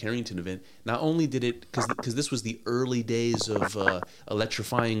about the Carrington event. Not only did it, because this was the early days of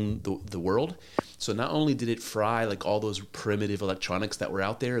electrifying the world, so not only did it fry like all those primitive electronics that were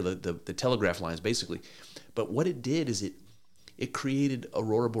out there, the telegraph lines basically, but what it did is it created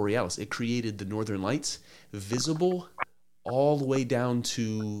Aurora Borealis. It created the Northern Lights, visible all the way down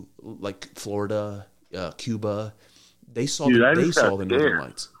to like Florida, Cuba. They saw the Northern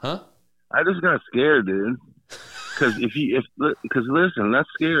Lights, huh? I just got scared, dude. Because listen, that's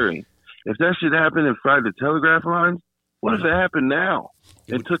scary. If that shit happened and fried the telegraph lines, what if it happened now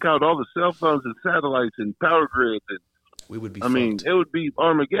and took out all the cell phones and satellites and power grids? And we would be. It would be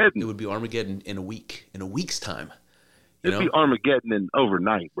Armageddon. It would be Armageddon in a week's time. It'd be Armageddon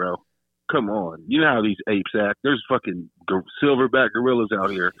overnight, bro. Come on, you know how these apes act. There's fucking silverback gorillas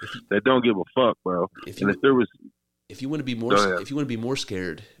out here that don't give a fuck, bro. If you want to be more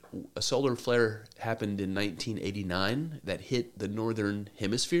scared, a solar flare happened in 1989 that hit the northern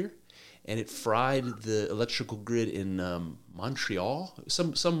hemisphere, and it fried the electrical grid in Montreal,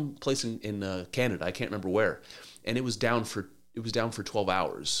 some place in Canada. I can't remember where, and it was down for 12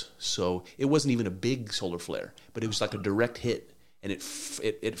 hours. So it wasn't even a big solar flare, but it was like a direct hit, and it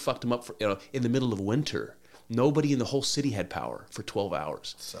fucked them up for, in the middle of winter. Nobody in the whole city had power for 12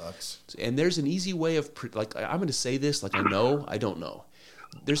 hours. Sucks. I'm there's an easy way of I'm going to say this like I know, I don't know.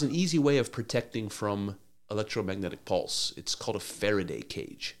 There's an easy way of protecting from electromagnetic pulse. It's called a Faraday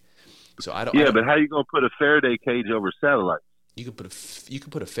cage. So I don't. Yeah, but how are you going to put a Faraday cage over satellites? You could put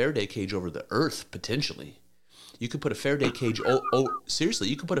a Faraday cage over the Earth potentially. You could put a Faraday cage. Seriously,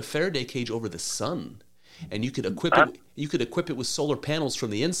 you could put a Faraday cage over the sun, and you could equip it. You could equip it with solar panels from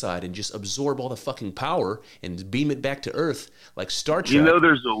the inside and just absorb all the fucking power and beam it back to Earth like Star Trek.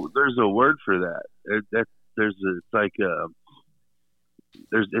 There's a word for that. It's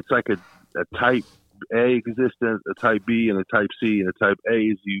like a type A existence, a type B, and a type C. And a type A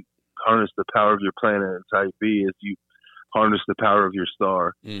is you harness the power of your planet, and type B is you harness the power of your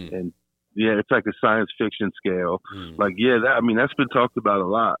star. And yeah, it's like a science fiction scale. Like, yeah, that's been talked about a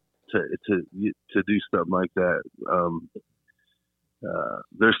lot to do stuff like that.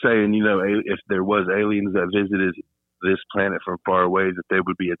 They're saying, if there was aliens that visited this planet from far away, that they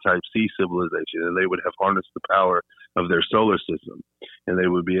would be a type C civilization, and they would have harnessed the power of their solar system, and they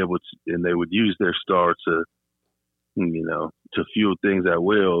would be able to, and they would use their star to fuel things at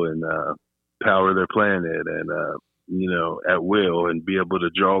will and power their planet and at will, and be able to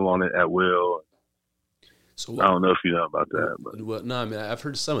draw on it at will. So I don't know if you know about that, but well, no, I mean I've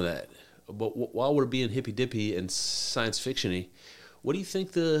heard some of that. But while we're being hippy dippy and science fictiony, what do you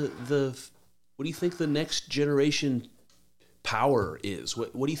think the next generation power is?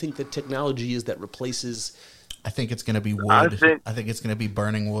 What do you think the technology is that replaces? I think it's going to be wood. I think it's going to be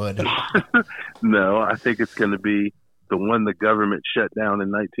burning wood. No, I think it's going to be the one the government shut down in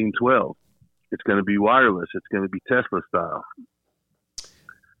 1912. It's going to be wireless. It's going to be Tesla style.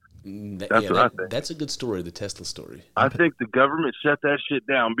 That's what I think. That's a good story, the Tesla story. I think the government shut that shit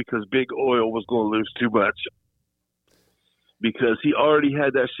down because Big Oil was going to lose too much. Because he already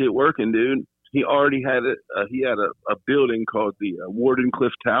had that shit working, dude. He already had it. He had a building called the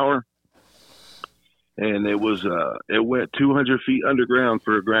Wardenclyffe Tower, and it went 200 feet underground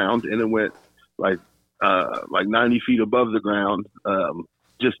for a ground, and it went like 90 feet above the ground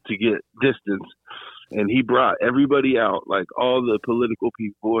just to get distance. And he brought everybody out, like all the political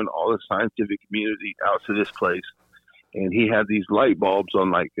people and all the scientific community out to this place. And he had these light bulbs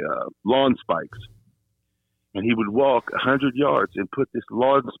on like lawn spikes. And he would walk 100 yards and put this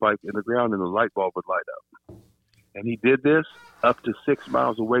lawn spike in the ground, and the light bulb would light up. And he did this up to 6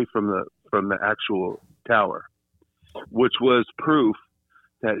 miles away from the actual tower, which was proof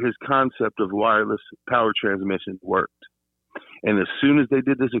that his concept of wireless power transmission worked. And as soon as they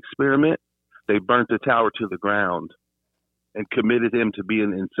did this experiment, they burnt the tower to the ground and committed him to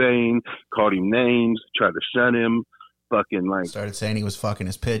being insane, called him names, tried to shun him, started saying he was fucking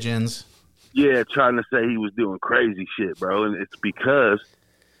his pigeons. Yeah, trying to say he was doing crazy shit, bro. And it's because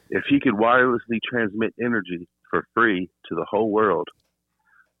if he could wirelessly transmit energy for free to the whole world,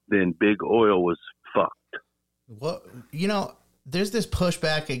 then Big Oil was fucked. Well, there's this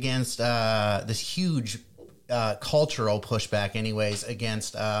pushback against this huge cultural pushback anyways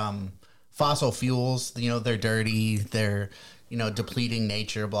against fossil fuels. They're dirty, they're depleting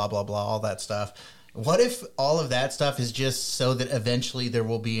nature, blah blah blah, all that stuff. What if all of that stuff is just so that eventually there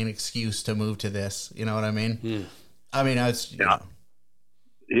will be an excuse to move to this? You know what I mean? I mean, I'm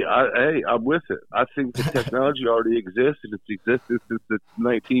with it. I think the technology already exists, and it's existed since the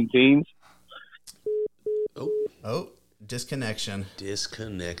 19 teens. Oh, disconnection.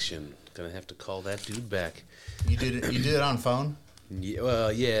 Gonna have to call that dude back. You did it on phone? Yeah,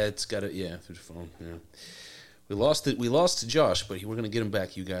 well, yeah, it's got it. Yeah, through the phone. Yeah, we lost it. We lost Josh, but we're gonna get him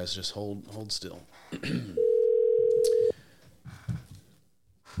back. You guys just hold still.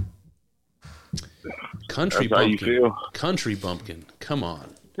 Country That's bumpkin. how you feel? Country bumpkin. Come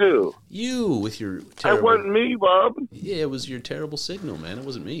on. Who? You with your terrible... That wasn't me, Bob. Yeah, it was your terrible signal, man. It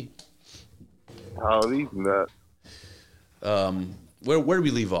wasn't me. Oh, these nuts. Where do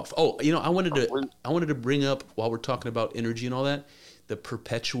we leave off? Oh, I wanted to bring up, while we're talking about energy and all that, the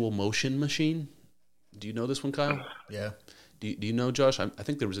perpetual motion machine. Do you know this one, Kyle? Yeah. Do you know, Josh? I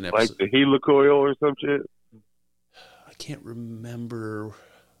think there was an episode. Like the helicoil or some shit? I can't remember.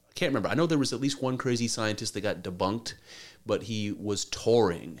 I know there was at least one crazy scientist that got debunked, but he was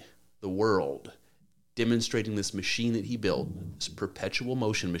touring the world demonstrating this machine that he built, this perpetual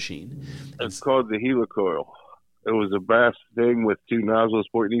motion machine. It's called the helicoil. It was a brass thing with two nozzles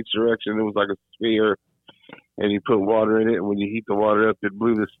pointing each direction. It was like a sphere, and you put water in it, and when you heat the water up, it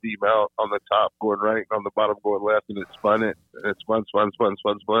blew the steam out on the top going right, and on the bottom going left, and it spun it, and it spun.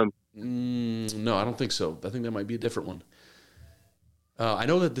 No, I don't think so. I think that might be a different one. I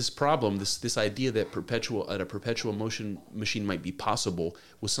know that this problem, this idea that a perpetual motion machine might be possible,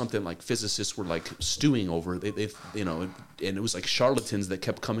 was something like physicists were like stewing over. They've and it was like charlatans that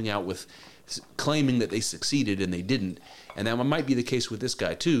kept coming out with claiming that they succeeded and they didn't. And that might be the case with this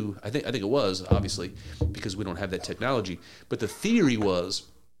guy too. I think it was, obviously, because we don't have that technology. But the theory was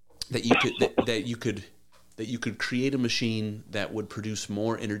that you could create a machine that would produce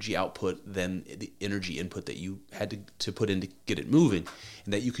more energy output than the energy input that you had to put in to get it moving,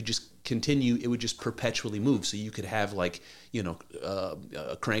 and that you could just continue. It would just perpetually move. So you could have a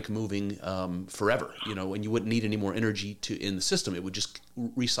crank moving forever, and you wouldn't need any more energy in the system. It would just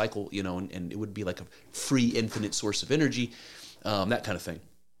recycle, and it would be like a free, infinite source of energy, that kind of thing.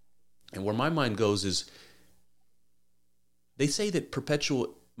 And where my mind goes is, they say that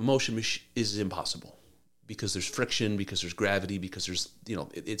perpetual motion is impossible. Because there's friction, because there's gravity, because there's,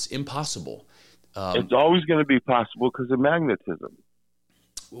 it's impossible. It's always going to be possible because of magnetism.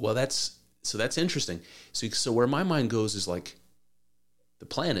 Well, that's interesting. So where my mind goes is like the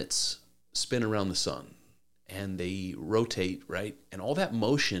planets spin around the sun and they rotate, right? And all that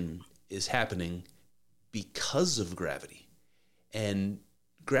motion is happening because of gravity. And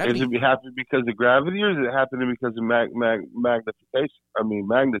gravity. Is it happening because of gravity, or is it happening because of magnetism?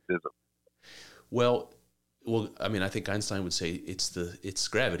 Well, I mean, I think Einstein would say it's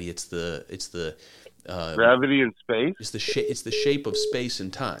gravity. It's the gravity in space. It's the shape of space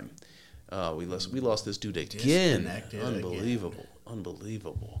and time. We lost this dude again. Unbelievable.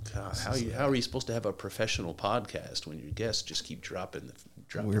 God, how are you supposed to have a professional podcast when your guests just keep dropping?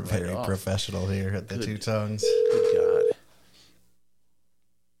 We're very professional here at the Two Tongues. Good God.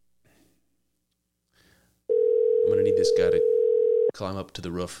 I'm gonna need this guy to climb up to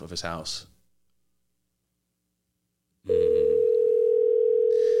the roof of his house.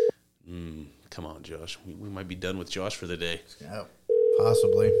 Come on, Josh. We might be done with Josh for the day. Yeah,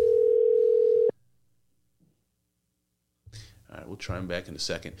 possibly. All right, we'll try him back in a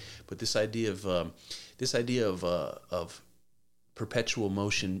second. But this idea of perpetual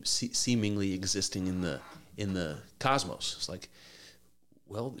motion seemingly existing in the cosmos, it's like,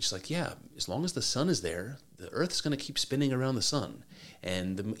 yeah, as long as the sun is there, the Earth's going to keep spinning around the sun,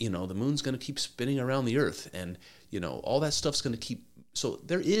 and the moon's going to keep spinning around the Earth, and all that stuff's going to keep. So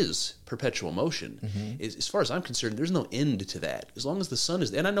there is perpetual motion. Mm-hmm. As far as I'm concerned, there's no end to that. As long as the sun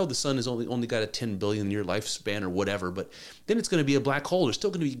is, and I know the sun has only got a 10 billion year lifespan or whatever, but then it's going to be a black hole. There's still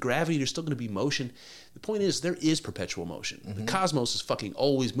going to be gravity. There's still going to be motion. The point is, there is perpetual motion. Mm-hmm. The cosmos is fucking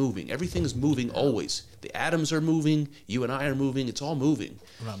always moving. Everything is moving always. The atoms are moving. You and I are moving. It's all moving.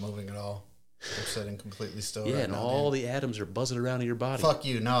 I'm not moving at all. I'm sitting completely still. Yeah, right and now, all man. the atoms are buzzing around in your body. Fuck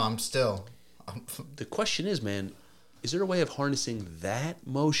you. No, I'm still. The question is, man, is there a way of harnessing that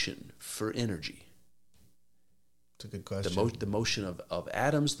motion for energy? It's a good question. The motion of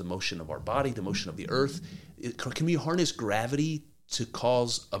atoms, the motion of our body, the motion of the earth. Can we harness gravity to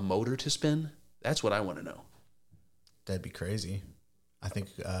cause a motor to spin? That's what I want to know. That'd be crazy. I think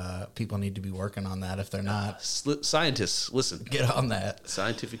people need to be working on that if they're not. Scientists, listen. Get on that.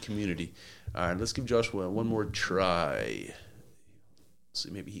 Scientific community. All right, let's give Joshua one more try.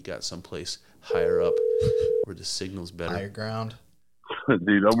 See, maybe he got someplace higher up where the signal's better. Higher ground.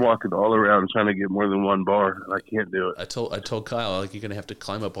 Dude, I'm walking all around trying to get more than one bar. I can't do it. I told Kyle, like, you're gonna have to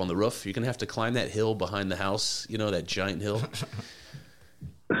climb up on the roof. You're gonna have to climb that hill behind the house. You know, that giant hill.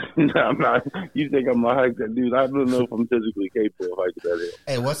 No, I'm not. You think I'm gonna hike that, dude? I don't know if I'm physically capable of hiking that hill.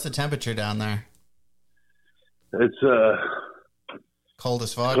 Hey, what's the temperature down there? It's cold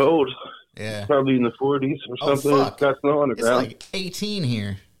as fuck. Cold. Yeah. Probably in the 40s or something. Fuck. Got snow on the ground. It's like 18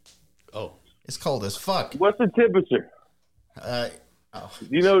 here. Oh. It's cold as fuck. What's the temperature? Do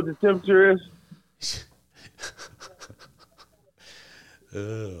you know what the temperature is?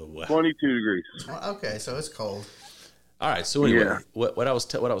 Oh, wow. 22 degrees. Okay, so it's cold. All right. So anyway, Yeah. what I was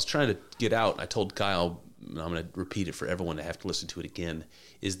trying to get out, I told Kyle, and I'm going to repeat it for everyone to have to listen to it again,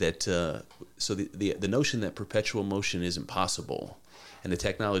 is that so the notion that perpetual motion isn't possible, and the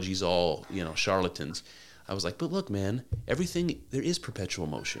technology's all charlatans. I was like, but look, man, there is perpetual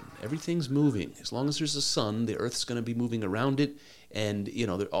motion. Everything's moving. As long as there's a sun, the Earth's going to be moving around it, and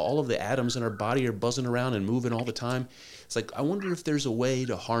all of the atoms in our body are buzzing around and moving all the time. It's like, I wonder if there's a way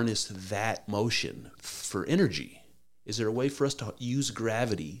to harness that motion for energy. Is there a way for us to use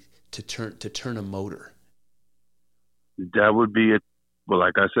gravity to turn a motor? That would be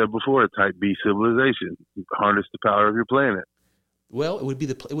like I said before, a type B civilization. Harness the power of your planet. Well, it would be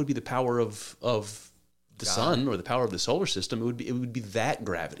the power of the sun or the power of the solar system, it would be that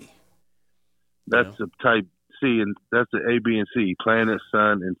gravity. That's a type C, and that's the A, B, and C: planet,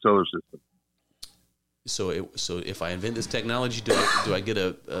 sun, and solar system. So if I invent this technology, do I get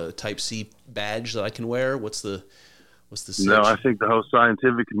a Type C badge that I can wear? What's the cinch? No, I think the whole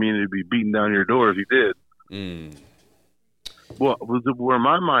scientific community would be beating down your door if you did. Well, where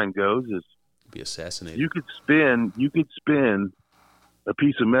my mind goes is be assassinated. You could spin a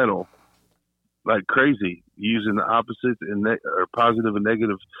piece of metal like crazy using the opposite or positive and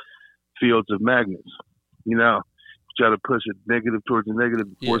negative fields of magnets. You know, try to push a negative towards a negative,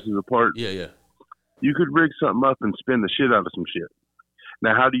 forces apart. Yeah. You could rig something up and spin the shit out of some shit.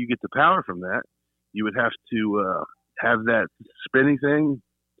 Now, how do you get the power from that? You would have to have that spinning thing.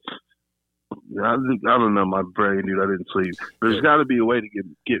 I don't know, my brain, dude. I didn't sleep. There's got to be a way to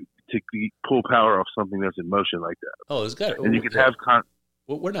get pull power off something that's in motion like that. Oh, there's got to. And you could have.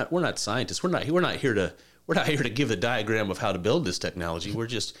 Well, we're not scientists. We're not here to give a diagram of how to build this technology. We're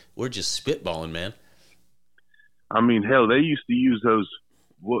just spitballing, man. I mean, hell, they used to use those.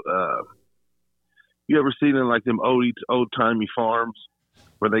 You ever seen in like them old timey farms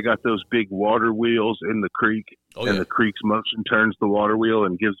where they got those big water wheels in the creek, the creek's motion turns the water wheel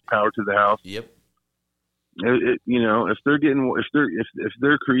and gives power to the house? Yep. If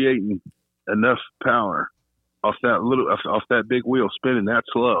they're creating enough power off that big wheel spinning that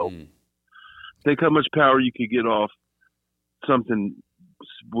slow, think how much power you could get off something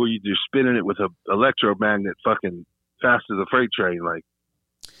where you're spinning it with an electromagnet fucking fast as a freight train. Like,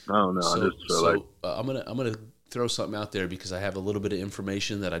 I don't know. I just feel like I'm gonna throw something out there because I have a little bit of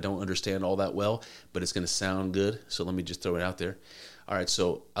information that I don't understand all that well, but it's gonna sound good. So let me just throw it out there. All right.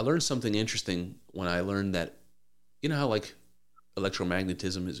 So I learned something interesting when I learned that, you know how like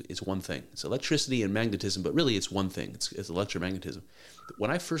electromagnetism is one thing. It's electricity and magnetism, but really it's one thing. It's electromagnetism.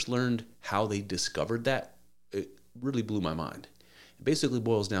 When I first learned how they discovered that, it really blew my mind. It basically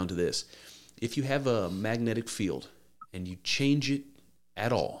boils down to this. If you have a magnetic field and you change it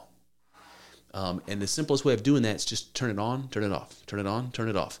at all, and the simplest way of doing that is just turn it on, turn it off, turn it on, turn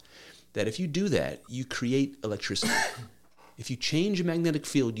it off. That if you do that, you create electricity. If you change a magnetic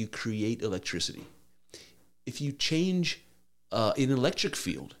field, you create electricity. If you change an electric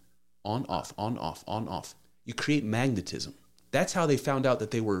field, on, off, on, off, on, off, you create magnetism. That's how they found out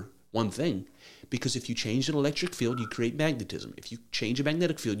that they were one thing. Because if you change an electric field, you create magnetism. If you change a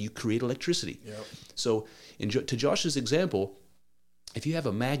magnetic field, you create electricity. Yep. So to Josh's example, if you have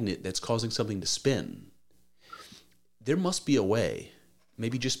a magnet that's causing something to spin, there must be a way,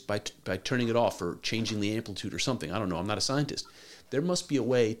 maybe just by turning it off or changing the amplitude or something. I don't know. I'm not a scientist. There must be a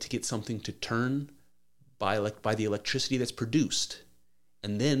way to get something to turn by the electricity that's produced,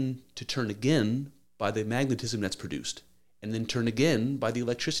 and then to turn again by the magnetism that's produced, and then turn again by the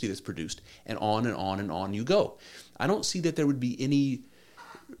electricity that's produced, and on and on and on you go. I don't see that there would be any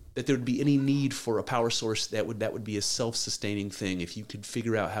need for a power source that would be a self-sustaining thing if you could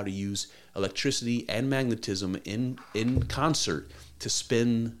figure out how to use electricity and magnetism in concert to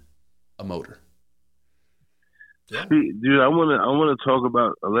spin a motor. Yeah. Dude, I want to talk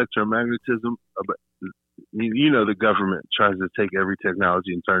about electromagnetism. The government tries to take every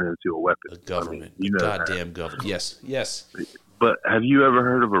technology and turn it into a weapon. The government, goddamn government. Yes. But have you ever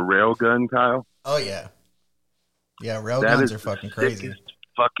heard of a rail gun, Kyle? Oh yeah, rail guns are fucking crazy.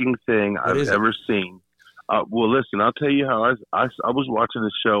 Fucking thing I've ever seen. Well, listen, I'll tell you how I was watching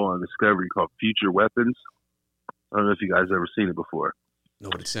a show on Discovery called Future Weapons. I don't know if you guys ever seen it before. No,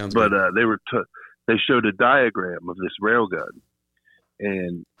 but it sounds. But good. They showed a diagram of this rail gun,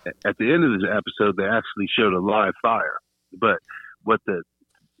 and at the end of the episode, they actually showed a live fire. But what it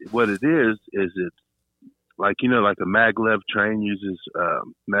is it's like like a maglev train uses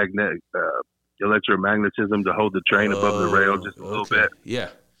electromagnetism to hold the train above the rail just a little bit. Yeah.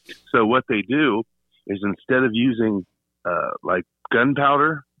 So what they do is instead of using like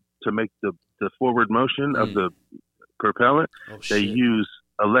gunpowder to make the forward motion of the propellant, they use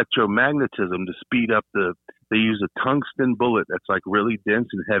electromagnetism to speed up they use a tungsten bullet that's like really dense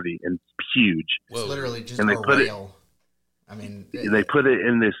and heavy and huge. It's literally just and they a put rail. They put it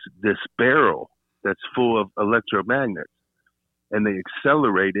in this barrel that's full of electromagnets, and they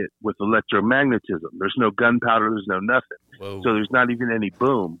accelerate it with electromagnetism. There's no gunpowder, there's no nothing. Whoa. So there's not even any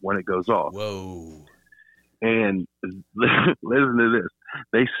boom when it goes off. Whoa. And listen to this.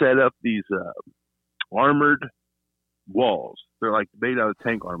 They set up these armored walls. They're like made out of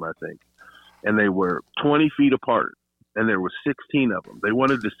tank armor, I think. And they were 20 feet apart, and there were 16 of them. They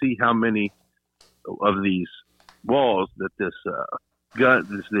wanted to see how many of these walls that this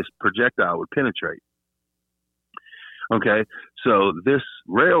this projectile would penetrate. Okay, so this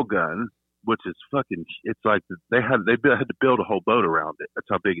rail gun which is fucking. It's like they had to build a whole boat around it. That's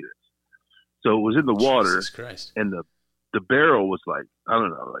how big it is. So it was in the water, Jesus Christ. and the barrel was like, I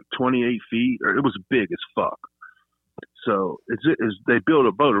don't know, like 28 feet, or it was big as fuck. So they built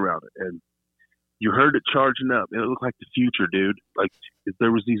a boat around it, and you heard it charging up, and it looked like the future, dude. Like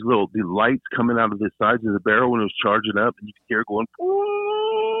there was these lights coming out of the sides of the barrel when it was charging up, and you could hear it going,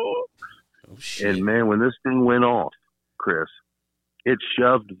 oh shit. And man, when this thing went off, Chris, it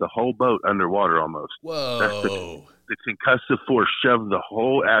shoved the whole boat underwater almost. Whoa. That's the concussive force shoved the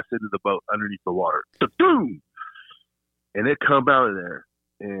whole ass into the boat underneath the water. Boom! And it come out of there,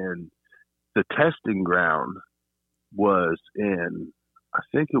 and the testing ground was in, I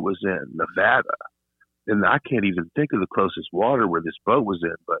think it was in Nevada. And I can't even think of the closest water where this boat was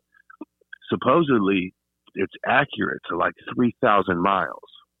in, but supposedly it's accurate to like 3,000 miles.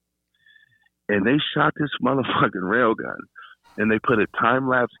 And they shot this motherfucking railgun, and they put a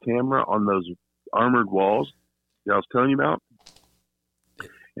time-lapse camera on those armored walls that I was telling you about.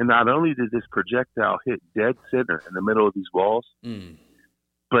 And not only did this projectile hit dead center in the middle of these walls,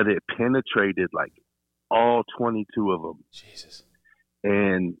 but it penetrated like all 22 of them. Jesus.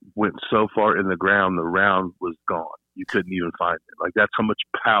 And went so far in the ground, the round was gone. You couldn't even find it. Like, that's how much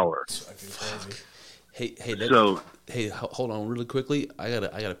power. Hey, hold on really quickly. I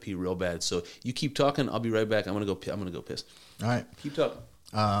gotta pee real bad. So you keep talking. I'll be right back. I'm gonna go piss. All right. Keep talking.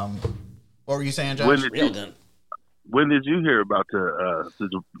 What were you saying, Josh? Railgun. When did you hear about the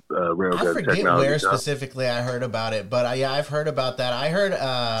railgun I forget technology? where specifically I heard about it, but I've heard about that. I heard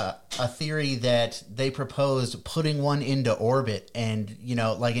a theory that they proposed putting one into orbit, and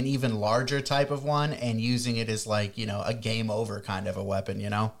like an even larger type of one, and using it as like a game over kind of a weapon.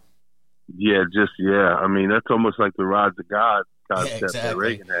 Yeah, I mean, that's almost like the rods of God concept exactly. that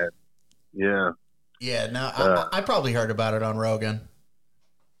Reagan had. Yeah. Yeah. No, I probably heard about it on Rogan.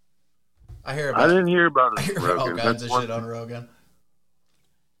 I didn't hear about it. I hear about all kinds of shit on Rogan.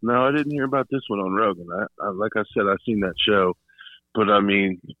 No, I didn't hear about this one on Rogan. I like I said, I've seen that show, but I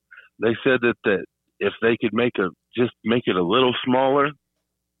mean, they said that if they could make it a little smaller,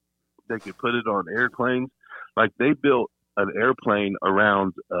 they could put it on airplanes. Like they built an airplane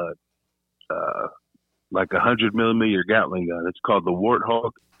around like 100 millimeter Gatling gun. It's called the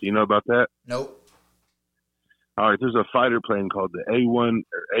Warthog. Do you know about that? Nope. All right, there's a fighter plane called the A1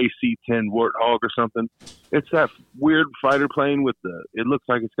 or AC-10 Warthog or something. It's that weird fighter plane with it looks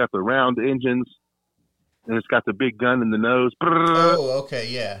like it's got the round engines and it's got the big gun in the nose. Oh, okay,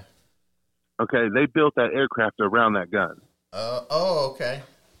 yeah. Okay, they built that aircraft around that gun. Okay.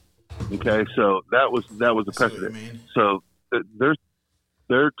 Okay, so that was the precedent. So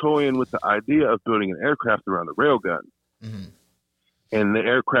they're toying with the idea of building an aircraft around a railgun. Mm-hmm. And the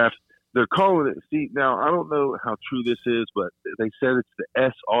aircraft, they're calling it, see, now I don't know how true this is, but they said it's the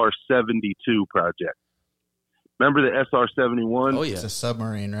SR-72 project. Remember the SR-71? Oh, yeah. It's a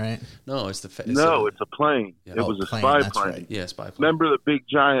submarine, right? No, it's it's a plane. Yeah. It was a spy plane. Right. Yeah, spy plane. Remember the big,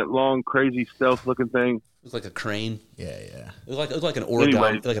 giant, long, crazy, stealth-looking thing? It was like a crane. Yeah. It was like an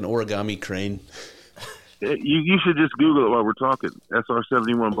origami crane. You should just Google it while we're talking.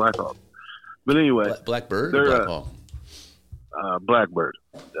 SR-71 Black Hawk. But anyway. Blackbird or Black Hawk? Blackbird.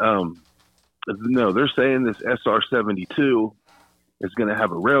 No, they're saying this SR-72 is going to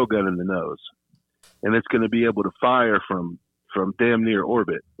have a railgun in the nose. And it's going to be able to fire from damn near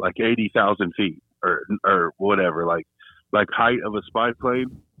orbit, like 80,000 feet or whatever, like height of a spy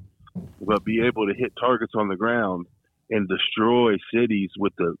plane, but be able to hit targets on the ground and destroy cities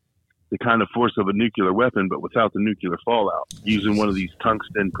with the kind of force of a nuclear weapon, but without the nuclear fallout, using one of these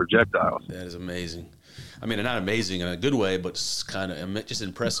tungsten projectiles. That is amazing. I mean, not amazing in a good way, but kind of just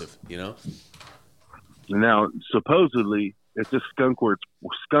impressive, Now, supposedly, it's a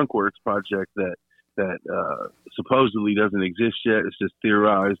skunkworks project that supposedly doesn't exist yet. It's just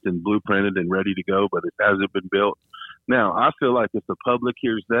theorized and blueprinted and ready to go, but it hasn't been built. Now, I feel like if the public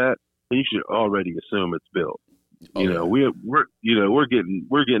hears that, you should already assume it's built. We're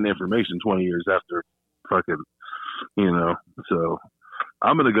getting information 20 years after fucking, so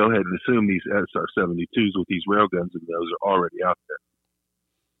I'm going to go ahead and assume these SR-72s with these railguns and those are already out there.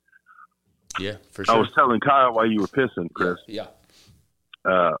 Yeah, for sure. I was telling Kyle while you were pissing, Chris. Yeah.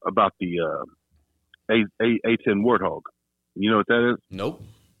 About the A-10 Warthog. You know what that is? Nope.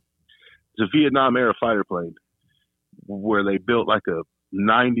 It's a Vietnam era fighter plane where they built like a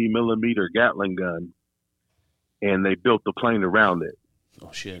 90 millimeter Gatling and they built the plane around it.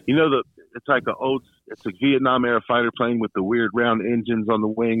 Oh shit! It's like it's a Vietnam era fighter plane with the weird round engines on the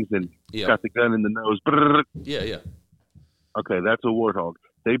wings and it's got the gun in the nose. Yeah. Okay, that's a Warthog.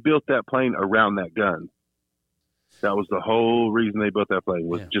 They built that plane around that gun. That was the whole reason they built that plane,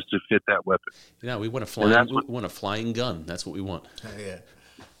 was just to fit that weapon. Yeah, we want a flying gun. That's what we want. Yeah.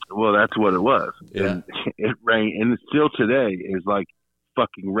 Well, that's what it was. Yeah. And it rained, and still today is like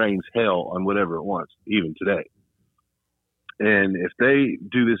fucking rains hell on whatever it wants, even today. And if they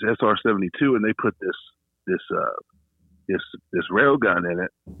do this SR-72 and they put this railgun in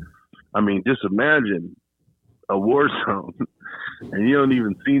it, I mean, just imagine a war zone, and you don't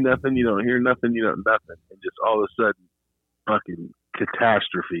even see nothing, you don't hear nothing, you don't nothing, and just all of a sudden, fucking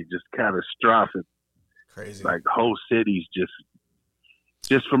catastrophe, just catastrophic. Crazy. Like whole cities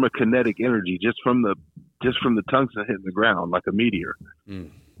just from a kinetic energy, just from the tungsten hitting the ground like a meteor.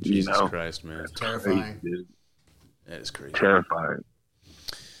 Jesus Christ, man. That's terrifying. Crazy, that is crazy. Terrifying.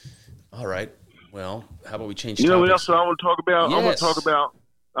 All right. Well, how about we change You topics? know what else I want to talk about? Yes. I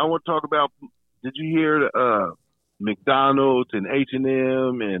want to talk about, did you hear McDonald's and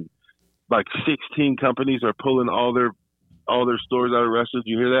H&M and like 16 companies are pulling all their stores out of Russia? Did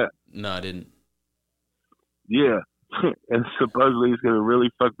you hear that? No, I didn't. Yeah. And supposedly it's going to really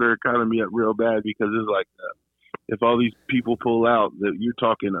fuck their economy up real bad, because it's like, if all these people pull out, that you're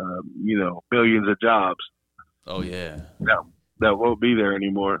talking, billions of jobs. Oh, yeah. That won't be there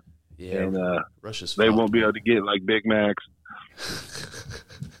anymore. Yeah. And Russia's they fucked. won't be able to get like Big Macs.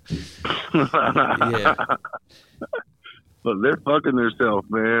 Yeah. But they're fucking themselves,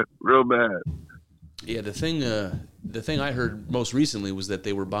 man, real bad. Yeah, the thing I heard most recently was that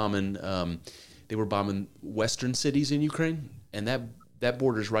they were bombing western cities in Ukraine, and that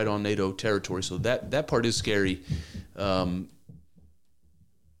borders right on NATO territory. So that part is scary. Yeah,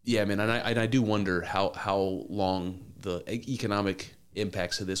 man, and I do wonder how long the economic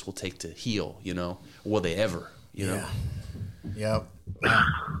impacts of this will take to heal. Will they ever? You know? Yep.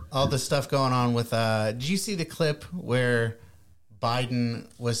 All the stuff going on with. Did you see the clip where Biden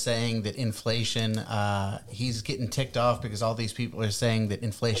was saying that inflation? He's getting ticked off because all these people are saying that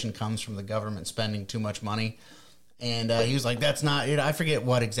inflation comes from the government spending too much money, and he was like, "That's not." I forget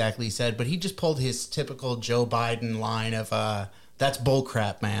what exactly he said, but he just pulled his typical Joe Biden line of. That's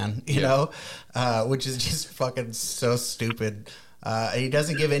bullcrap, man. You know, which is just fucking so stupid. He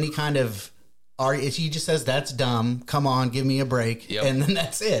doesn't give any kind of. He just says, "That's dumb. Come on, give me a break," and then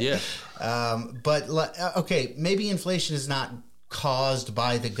that's it. Yeah. But okay, maybe inflation is not caused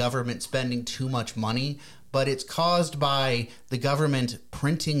by the government spending too much money, but it's caused by the government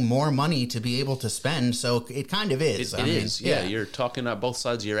printing more money to be able to spend. So it kind of is. It is. Yeah, you're talking out both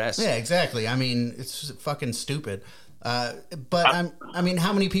sides of your ass. Yeah, exactly. I mean, it's fucking stupid. But I mean,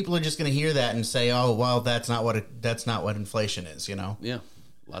 how many people are just going to hear that and say, "Oh, well, that's not what inflation is," Yeah,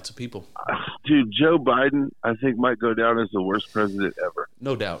 lots of people. Dude, Joe Biden, I think, might go down as the worst president ever.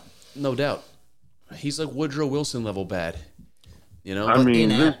 No doubt. He's like Woodrow Wilson level bad. I mean,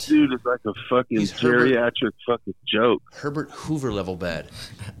 this dude is like a fucking geriatric fucking joke. Herbert Hoover level bad.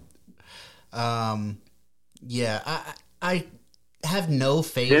 Yeah, I have no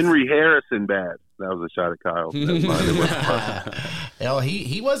faith. Henry Harrison bad. That was a shot at Kyle. Hell,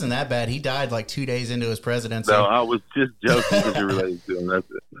 he wasn't that bad. He died like 2 days into his presidency. No, I was just joking because you're related to him. That's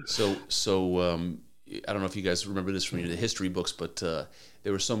it. So I don't know if you guys remember this from the history books, but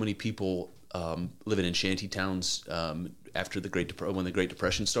there were so many people living in shanty towns after when the Great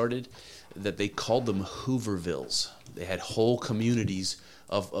Depression started, that they called them Hoovervilles. They had whole communities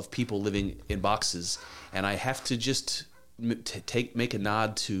of people living in boxes, and I have to just make a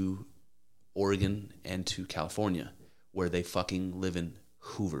nod to Oregon and to California, where they fucking live in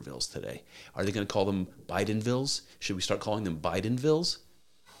Hoovervilles today. Are they going to call them Bidenvilles? Should we start calling them Bidenvilles?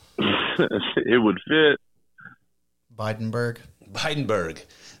 It would fit. Bidenburg.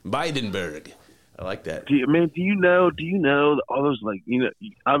 I like that. Do you know all those, like,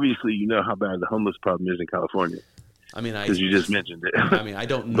 obviously you know how bad the homeless problem is in California. I mean, because you just mentioned it. I mean, I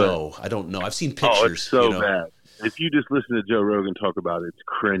don't know. I've seen pictures. Oh, it's so bad. If you just listen to Joe Rogan talk about it, it's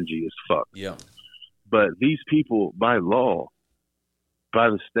cringy as fuck. Yeah. But these people, by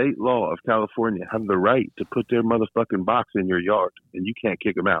the state law of California, have the right to put their motherfucking box in your yard, and you can't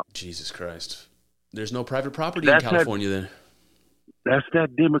kick them out. Jesus Christ. There's no private property in California then. That's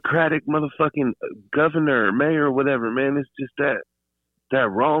that Democratic motherfucking governor, mayor, whatever, man. It's just that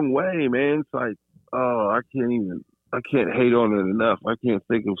wrong way, man. It's like, oh, I can't hate on it enough. I can't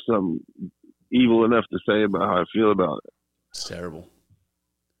think of something evil enough to say about how I feel about it. It's terrible.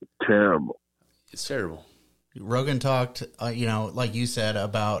 It's terrible. Rogan talked, like you said,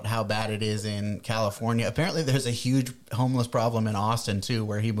 about how bad it is in California. Apparently there's a huge homeless problem in Austin, too,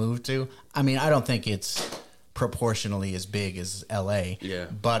 where he moved to. I mean, I don't think it's proportionally as big as L.A. Yeah.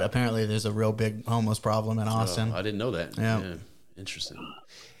 But apparently there's a real big homeless problem in Austin. I didn't know that. Yeah. Interesting.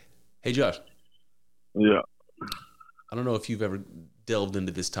 Hey, Josh. Yeah. I don't know if you've ever delved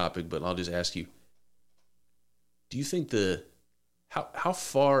into this topic, but I'll just ask you: do you think how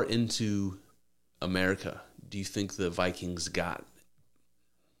far into America do you think the Vikings got?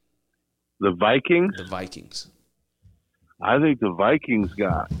 The Vikings? The Vikings. I think the Vikings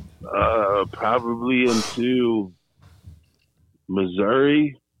got probably into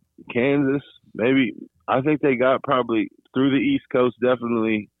Missouri, Kansas, maybe. I think they got probably through the East Coast,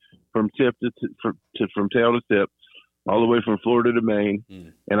 definitely from tip from tail to tip, all the way from Florida to Maine.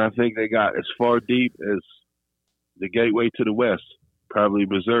 And I think they got as far deep as the gateway to the West, probably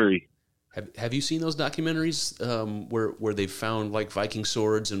Missouri. Have you seen those documentaries where they found like Viking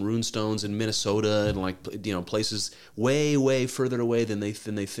swords and rune stones in Minnesota and like places way further away than they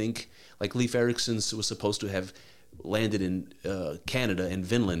think? Like Leif Erikson was supposed to have landed in Canada and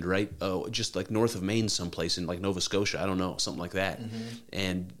Vinland, right? Just like north of Maine, someplace in like Nova Scotia. I don't know, something like that.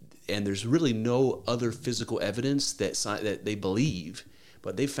 Mm-hmm. And there's really no other physical evidence that they believe,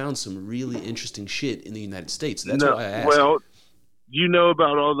 but they found some really interesting shit in the United States. That's why I asked. Well, you know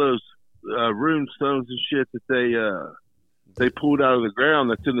about all those rune stones and shit that they pulled out of the ground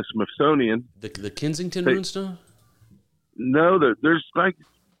that's in the Smithsonian. The Kensington rune stone? No, there's like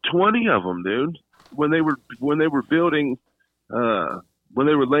 20 of them, dude. When they were building, when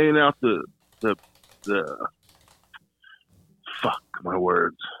they were laying out the fuck my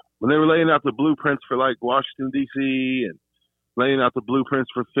words. When they were laying out the blueprints for like Washington D.C. and laying out the blueprints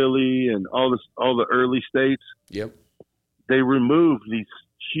for Philly and all the early states. Yep. They removed these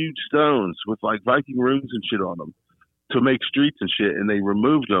huge stones with like Viking runes and shit on them to make streets and shit, and they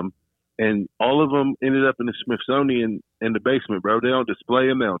removed them, and all of them ended up in the Smithsonian in the basement, bro. They don't display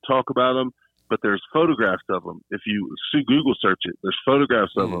them, they don't talk about them, but there's photographs of them. If you Google search it, there's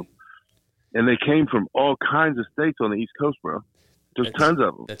photographs of them, and they came from all kinds of states on the East Coast, bro. There's tons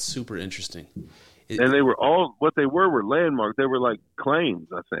of them. That's super interesting. And they were all what they were landmarks. They were like claims,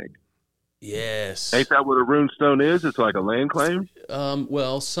 I think. Yes. Ain't that what a rune stone is? It's like a land claim?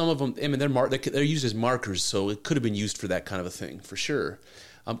 Well, some of them, I mean, they're used as markers, so it could have been used for that kind of a thing, for sure.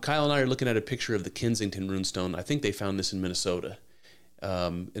 Kyle and I are looking at a picture of the Kensington runestone. I think they found this in Minnesota.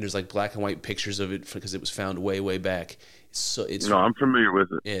 And there's like black and white pictures of it because it was found way back. No, I'm familiar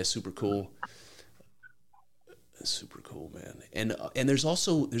with it. Yeah, super cool. Super cool, man. And there's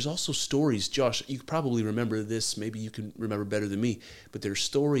also stories, Josh, you probably remember this, maybe you can remember better than me, but there's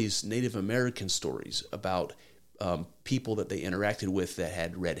stories, Native American stories about people that they interacted with that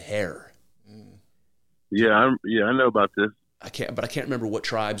had red hair. Yeah, I know about this. I can't remember what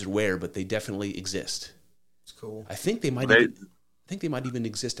tribes or where, but they definitely exist. It's cool. I think they might even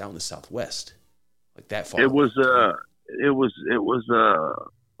exist out in the Southwest. Like that far. It was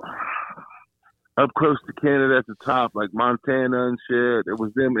up close to Canada at the top, like Montana and shit. It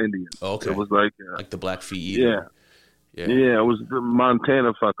was them Indians. Oh, okay. It was like the Blackfeet Eater. Yeah. It was the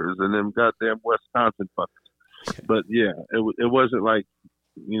Montana fuckers and them goddamn Wisconsin fuckers. But yeah, it wasn't like,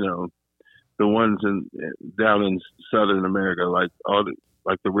 the ones down in Southern America, like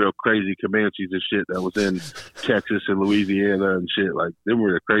the real crazy Comanches and shit that was in Texas and Louisiana and shit. Like them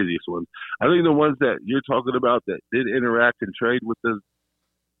were the craziest ones. I think the ones that you're talking about that did interact and trade with the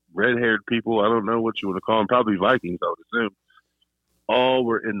red-haired people, I don't know what you want to call them, probably Vikings, I would assume, all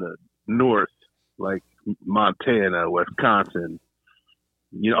were in the north, like Montana, Wisconsin,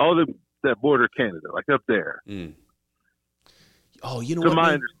 all that border Canada, like up there. Oh, you know to what?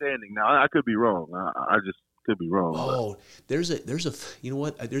 my understanding, now I could be wrong. I just could be wrong. Oh, there's you know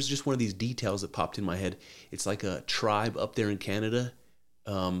what? There's just one of these details that popped in my head. It's like a tribe up there in Canada,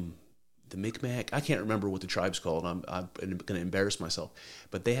 the Mi'kmaq. I can't remember what the tribe's called. I'm going to embarrass myself,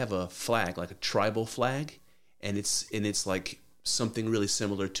 but they have a flag, like a tribal flag, and it's like something really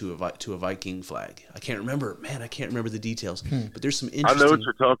similar to a Viking flag. I can't remember the details, but there's some interesting. I know what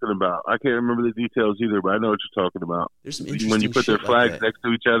you're talking about. I can't remember the details either, but I know what you're talking about. There's some interesting when you put their flags like next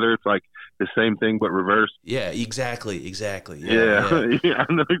to each other, it's like the same thing but reversed. Yeah, exactly. Yeah, I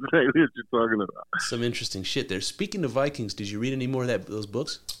know exactly what you're talking about. Some interesting shit there. Speaking of Vikings, did you read any more of those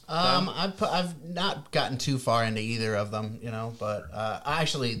books? I've not gotten too far into either of them, but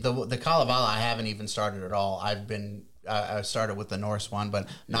actually the Kalevala I haven't even started at all. I started with the Norse one, but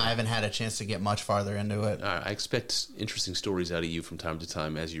I haven't had a chance to get much farther into it. I expect interesting stories out of you from time to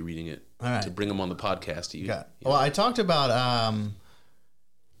time as you're reading it, to bring them on the podcast. Well, I talked about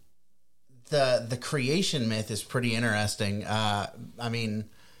the creation myth is pretty interesting. I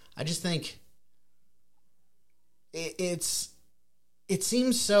just think it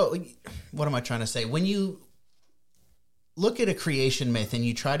seems so. What am I trying to say? When you look at a creation myth and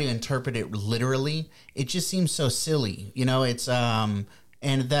you try to interpret it literally, it just seems so silly. It's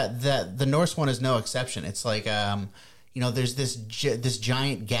and that the Norse one is no exception. It's like there's this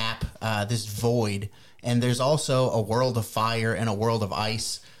giant gap, this void, and there's also a world of fire and a world of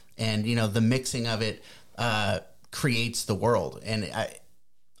ice, and the mixing of it creates the world. And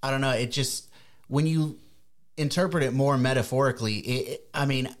I don't know, it just, when you interpret it more metaphorically,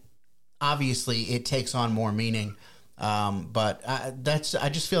 obviously it takes on more meaning. But I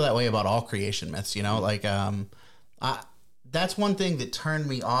just feel that way about all creation myths, that's one thing that turned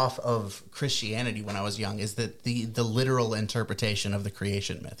me off of Christianity when I was young, is that the literal interpretation of the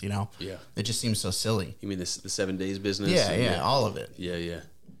creation myth, Yeah. It just seems so silly. You mean the 7 days business? Yeah, all of it. Yeah.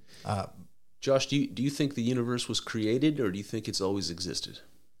 Josh, do you think the universe was created, or do you think it's always existed?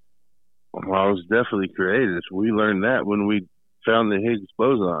 Well, it was definitely created. We learned that when we found the Higgs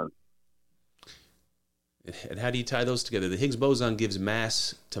boson. And how do you tie those together? The Higgs boson gives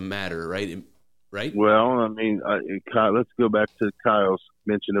mass to matter, right? Right? Well, I mean, let's go back to Kyle's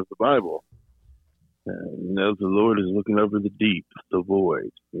mention of the Bible. The Lord is looking over the deep, the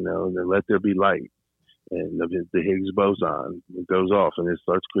void, and then let there be light. And the Higgs boson goes off, and it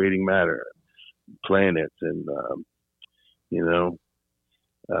starts creating matter, planets, and, it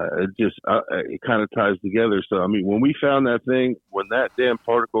kind of ties together. So, I mean, when we found that thing, when that damn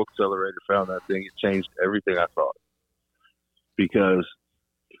particle accelerator found that thing, it changed everything I thought. Because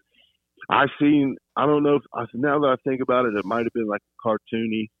I don't know now that I think about it, it might have been like a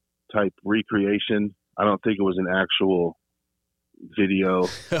cartoony type recreation. I don't think it was an actual video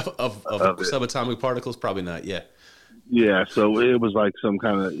of subatomic particles. Probably not. Yeah. Yeah. So it was like some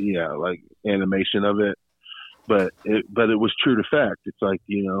kind of, like animation of it, but it was true to fact. It's like,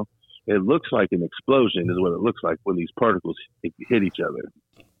 it looks like an explosion is what it looks like when these particles hit each other.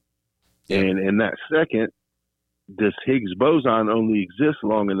 Yeah. And in that second, this Higgs boson only exists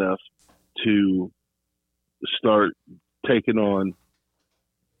long enough to start taking on,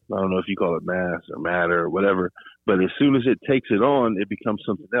 I don't know if you call it mass or matter or whatever, but as soon as it takes it on, it becomes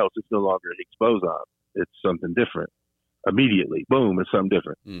something else. It's no longer a Higgs boson. It's something different. Immediately, boom, it's something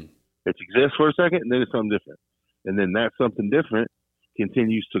different. It exists for a second, and then it's something different. And then that something different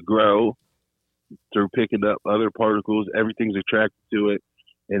continues to grow through picking up other particles. Everything's attracted to it.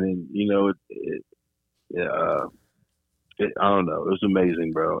 And then, I don't know. It was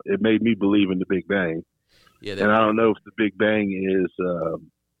amazing, bro. It made me believe in the Big Bang. Yeah, and I don't know if the Big Bang is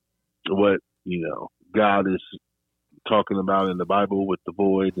what, God is talking about in the Bible with the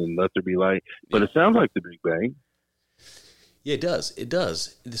void and let there be light. But it sounds like the Big Bang. Yeah, it does. It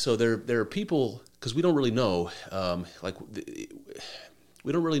does. So there are people, because we don't really know,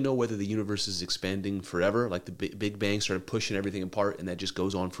 we don't really know whether the universe is expanding forever, like the Big Bang started pushing everything apart and that just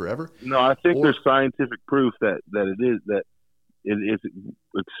goes on forever. No, I think there's scientific proof that it is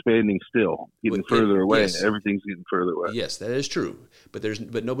expanding still, getting further away. Yes. Everything's getting further away. Yes, that is true. But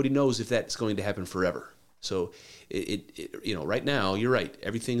nobody knows if that's going to happen forever. So right now, you're right.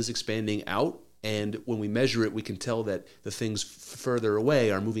 Everything is expanding out. And when we measure it, we can tell that the things further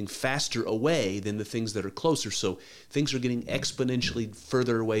away are moving faster away than the things that are closer. So things are getting exponentially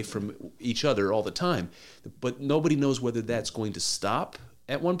further away from each other all the time. But nobody knows whether that's going to stop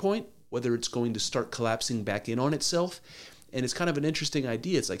at one point, whether it's going to start collapsing back in on itself. And it's kind of an interesting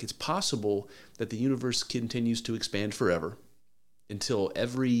idea. It's like it's possible that the universe continues to expand forever until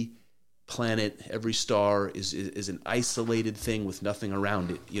every planet, every star is an isolated thing with nothing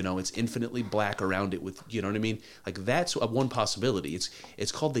around it. It's infinitely black around it with, you know what I mean? Like that's one possibility.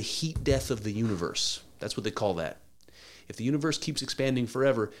 It's called the heat death of the universe. That's what they call that. If the universe keeps expanding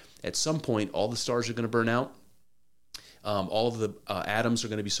forever, at some point all the stars are going to burn out. All of the atoms are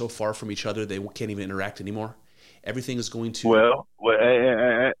going to be so far from each other they can't even interact anymore. Everything is going to... Well,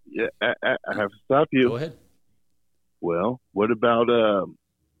 I have to stop you. Go ahead. Well, what about...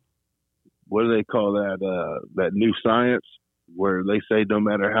 what do they call that new science where they say no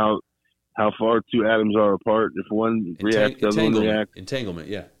matter how far two atoms are apart, if one reacts, the other one reacts? Entanglement,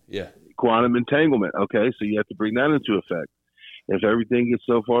 yeah. Quantum entanglement. Okay, so you have to bring that into effect. If everything gets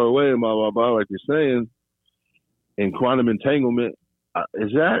so far away, blah, blah, blah, like you're saying, in quantum entanglement,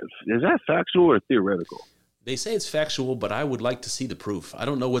 is that factual or theoretical? They say it's factual, but I would like to see the proof. I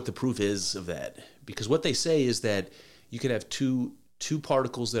don't know what the proof is of that. Because what they say is that you could have two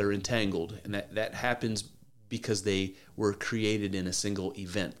particles that are entangled, and that happens because they were created in a single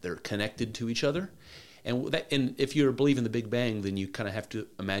event. They're connected to each other. And if you believe in the Big Bang, then you kind of have to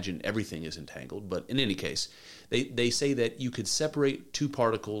imagine everything is entangled. But in any case, they say that you could separate two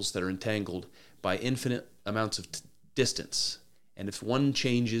particles that are entangled by infinite amounts of distance. And if one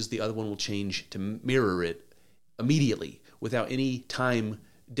changes, the other one will change to mirror it immediately without any time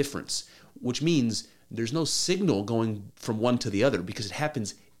difference, which means there's no signal going from one to the other because it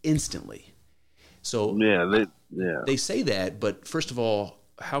happens instantly. So they say that, but first of all,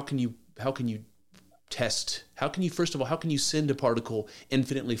 how can you test? How can you send a particle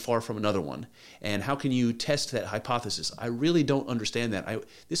infinitely far from another one? And how can you test that hypothesis? I really don't understand that.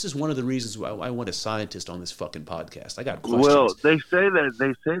 This is one of the reasons why I want a scientist on this fucking podcast. I got questions. Well, they say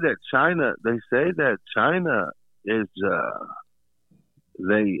that China is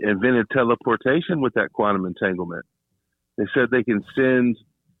they invented teleportation with that quantum entanglement. They said they can send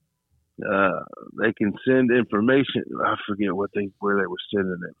information. I forget where they were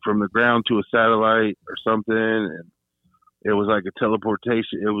sending it, from the ground to a satellite or something, and it was like a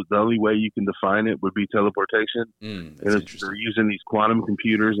teleportation. It was the only way you can define it would be teleportation. And they're using these quantum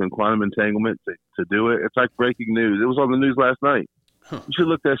computers and quantum entanglement to do it. It's like breaking news. It was on the news last night. Huh. You should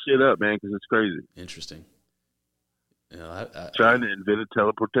look that shit up, man, because it's crazy. Interesting. China invented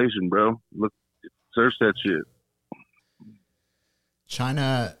teleportation, bro. Look, search that shit.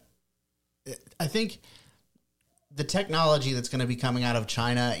 China, I think the technology that's going to be coming out of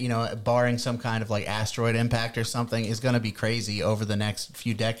China, barring some kind of like asteroid impact or something, is going to be crazy over the next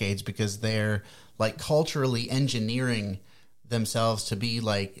few decades, because they're like culturally engineering themselves to be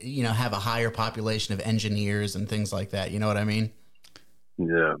like, have a higher population of engineers and things like that. You know what I mean?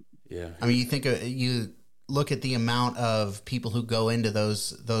 Yeah. Yeah. I mean, you look at the amount of people who go into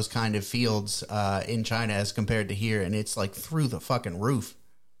those kind of fields in China as compared to here, and it's like through the fucking roof.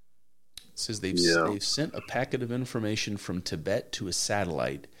 It says they've sent a packet of information from Tibet to a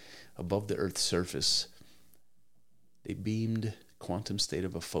satellite above the Earth's surface. They beamed quantum state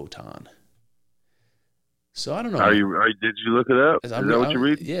of a photon. So I don't know. Did you look it up? Is that what you're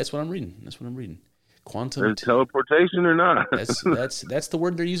reading? Yeah, that's what I'm reading. Quantum teleportation or not? that's the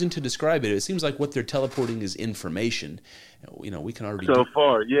word they're using to describe it. It seems like what they're teleporting is information. We can already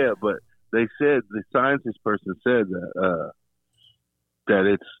far, yeah. But they said, the scientist person said that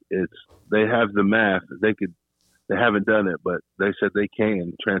it's they have the math. They haven't done it, but they said they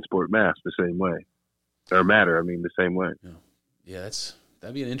can transport mass the same way, or matter. I mean, the same way. Yeah,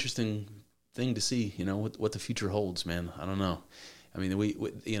 that'd be an interesting thing to see. What the future holds, man. I don't know. I mean, we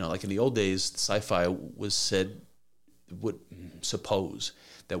like in the old days, sci-fi would suppose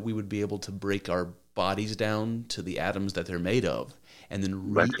that we would be able to break our bodies down to the atoms that they're made of, and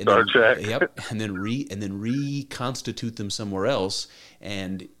then reconstitute them somewhere else.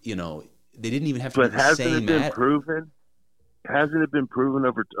 And they didn't even have to be the same. Hasn't it been proven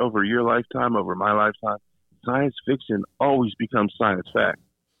over your lifetime, over my lifetime? Science fiction always becomes science fact.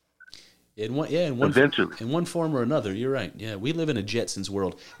 Eventually, in one form or another, you're right. Yeah, we live in a Jetsons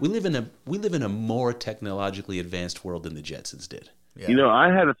world. We live in a more technologically advanced world than the Jetsons did. Yeah. I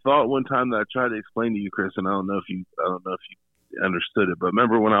had a thought one time that I tried to explain to you, Chris, and I don't know if you understood it. But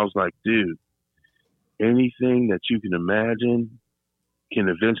remember when I was like, dude, anything that you can imagine can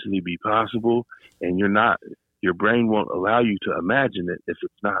eventually be possible, and your brain won't allow you to imagine it if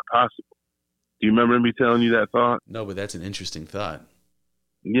it's not possible. Do you remember me telling you that thought? No, but that's an interesting thought.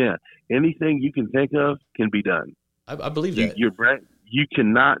 Yeah, anything you can think of can be done. I believe that. Your brain, you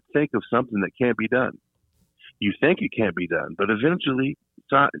cannot think of something that can't be done. You think it can't be done, but eventually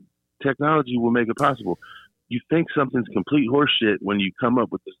technology will make it possible. You think something's complete horseshit when you come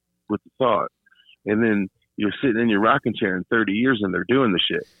up with the thought, and then you're sitting in your rocking chair in 30 years and they're doing the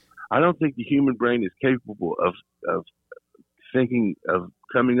shit. I don't think the human brain is capable of thinking of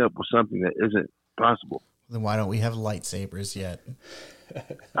coming up with something that isn't possible. Then why don't we have lightsabers yet?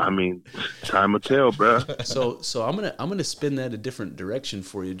 I mean, time will tell, bro. So I'm gonna spin that a different direction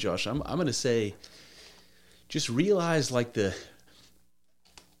for you, Josh. I'm gonna say, just realize like the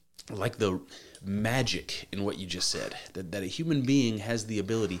magic in what you just said. That a human being has the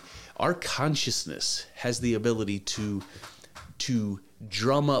ability. Our consciousness has the ability to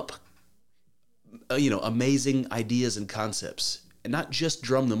drum up, amazing ideas and concepts, and not just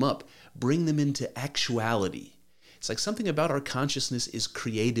drum them up, bring them into actuality. It's like something about our consciousness is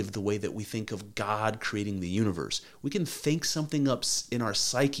creative, the way that we think of God creating the universe. We can think something up in our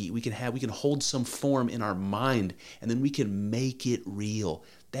psyche. We can hold some form in our mind, and then we can make it real.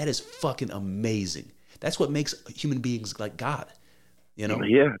 That is fucking amazing. That's what makes human beings like God. Yeah,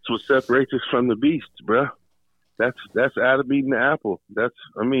 it's what separates us from the beasts, bro. That's Adam eating the apple. It's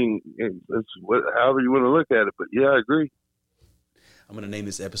however you want to look at it. But yeah, I agree. I'm going to name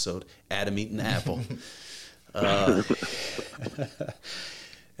this episode Adam Eating the Apple.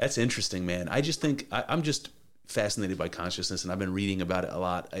 That's interesting, man. I just think I'm just fascinated by consciousness, and I've been reading about it a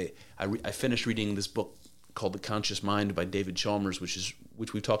lot. I finished reading this book called The Conscious Mind by David Chalmers, which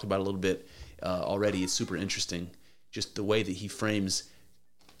we've talked about a little bit already. It's super interesting, just the way that he frames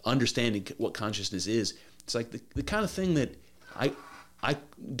understanding what consciousness is. It's like the kind of thing that I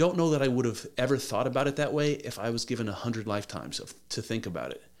don't know that I would have ever thought about it that way if I was given 100 lifetimes to think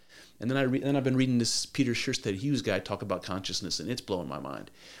about it. And then I've been reading this Peter Sherstead Hughes guy talk about consciousness, and it's blowing my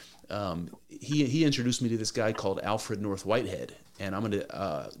mind. He introduced me to this guy called Alfred North Whitehead, and I'm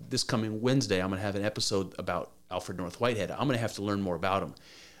gonna this coming Wednesday I'm gonna have an episode about Alfred North Whitehead. I'm gonna have to learn more about him.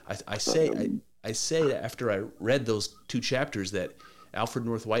 I say after I read those 2 chapters that Alfred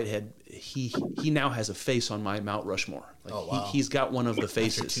North Whitehead, he now has a face on my Mount Rushmore. Like, oh, wow. He's got one of the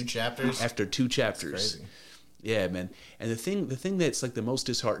faces. After 2 chapters. That's crazy. Yeah, man. And the thing that's like the most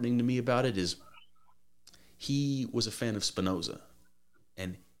disheartening to me about it is he was a fan of Spinoza.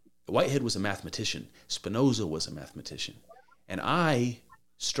 And Whitehead was a mathematician. Spinoza was a mathematician. And I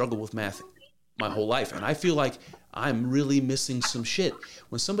struggle with math my whole life. And I feel like I'm really missing some shit.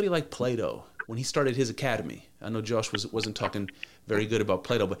 When somebody like Plato, when he started his academy, I know Josh wasn't talking very good about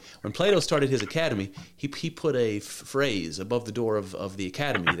Plato, but when Plato started his academy, he put a phrase above the door of the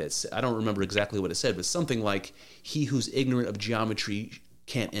academy that's, I don't remember exactly what it said, but something like, "He who's ignorant of geometry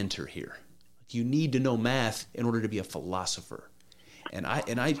can't enter here." You need to know math in order to be a philosopher. And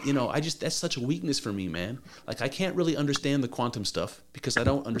I just, that's such a weakness for me, man. Like, I can't really understand the quantum stuff because I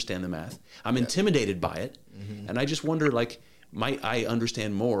don't understand the math. I'm intimidated by it. Mm-hmm. And I just wonder, like, might I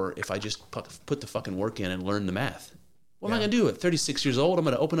understand more if I just put the fucking work in and learn the math? What am I going to do at 36 years old? I'm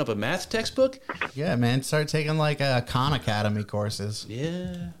going to open up a math textbook? Yeah, man. Start taking, like, Khan Academy courses.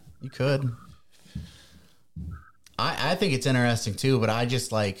 Yeah. You could. I think it's interesting, too, but I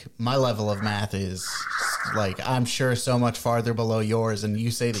just, like, my level of math is, like, I'm sure so much farther below yours, and you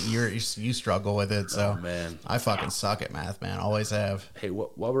say that you struggle with it, so man. I fucking suck at math, man. Always have. Hey,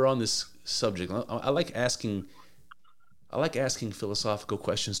 while we're on this subject, I like asking philosophical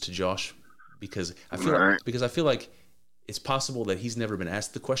questions to Josh because I feel like it's possible that he's never been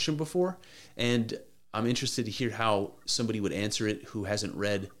asked the question before, and I'm interested to hear how somebody would answer it who hasn't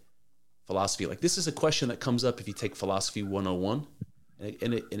read philosophy. Like, this is a question that comes up if you take Philosophy 101,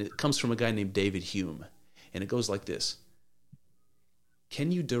 and it comes from a guy named David Hume, and it goes like this: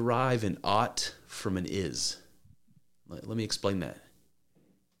 can you derive an ought from an is? Let me explain that.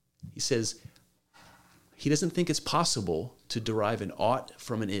 He says he doesn't think it's possible to derive an ought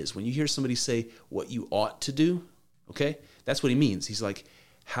from an is. When you hear somebody say what you ought to do, okay, that's what he means. He's like,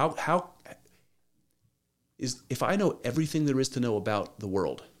 if I know everything there is to know about the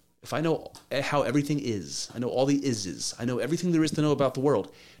world, if I know how everything is, I know all the ises, I know everything there is to know about the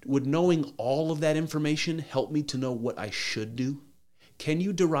world, would knowing all of that information help me to know what I should do? Can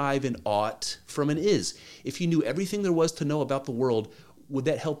you derive an ought from an is? If you knew everything there was to know about the world, would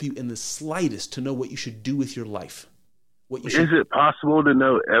that help you in the slightest to know what you should do with your life? Is it possible to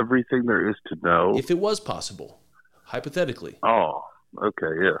know everything there is to know? If it was possible, hypothetically. Oh,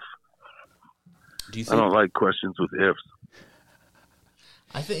 okay, yes. Do you think? I don't like questions with ifs.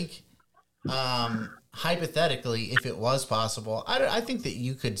 I think, hypothetically, if it was possible, I think that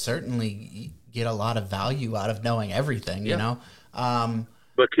you could certainly get a lot of value out of knowing everything, you know?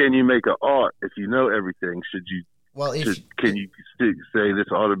 But can you make an ought if you know everything? Can you say this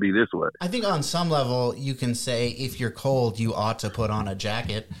ought to be this way? I think on some level you can say if you're cold, you ought to put on a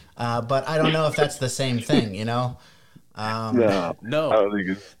jacket. But I don't know if that's the same thing, you know? No.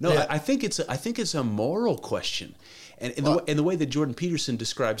 I think it's a moral question. And in the way that Jordan Peterson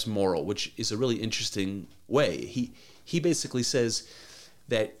describes moral, which is a really interesting way, he basically says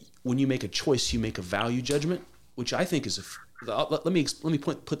that when you make a choice, you make a value judgment, which I think is let me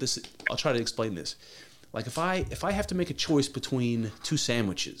put this. I'll try to explain this. Like, if I have to make a choice between 2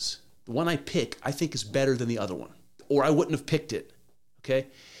 sandwiches, the one I pick I think is better than the other one, or I wouldn't have picked it. Okay,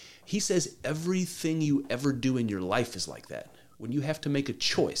 he says everything you ever do in your life is like that. When you have to make a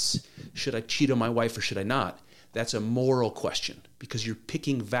choice, should I cheat on my wife or should I not? That's a moral question because you're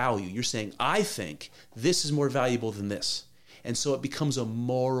picking value. You're saying, I think this is more valuable than this. And so it becomes a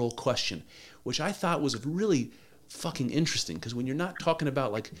moral question, which I thought was really fucking interesting because when you're not talking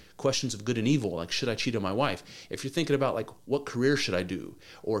about like questions of good and evil, like should I cheat on my wife? If you're thinking about like what career should I do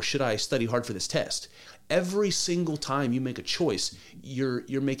or should I study hard for this test? Every single time you make a choice, you're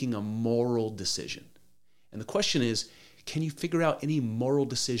making a moral decision. And the question is, can you figure out any moral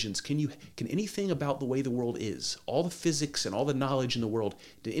decisions? Can anything about the way the world is, all the physics and all the knowledge in the world,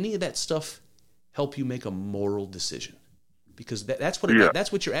 did any of that stuff help you make a moral decision? Because that's what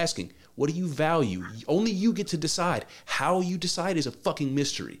you're asking. What do you value? Only you get to decide. How you decide is a fucking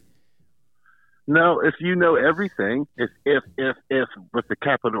mystery. No, if you know everything, if with the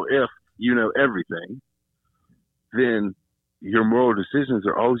capital F, you know everything, then your moral decisions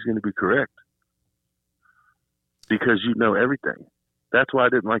are always going to be correct. Because you know everything. That's why I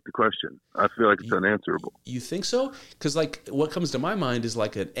didn't like the question. I feel like it's unanswerable. You think so? Because like what comes to my mind is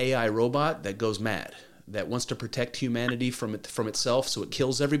like an AI robot that goes mad, that wants to protect humanity from itself, so it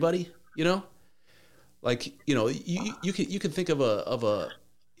kills everybody. You know, like you can think of a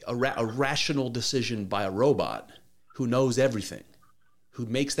rational decision by a robot who knows everything, who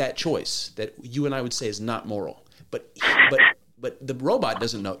makes that choice that you and I would say is not moral, but the robot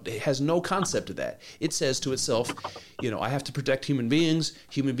doesn't know. It has no concept of that. It says to itself, I have to protect human beings.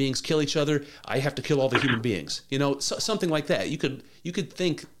 Human beings kill each other. I have to kill all the human beings. Something like that. You could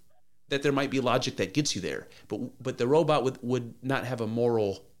think that there might be logic that gets you there, but the robot would not have a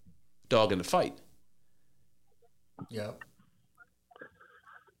moral dog in the fight. Yep.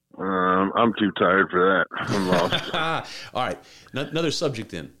 I'm too tired for that. I'm lost. All right. Another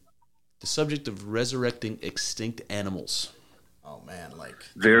subject then. The subject of resurrecting extinct animals. Oh man, like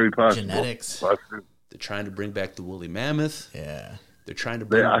very possible. Genetics. They're trying to bring back the woolly mammoth. Yeah. They're trying to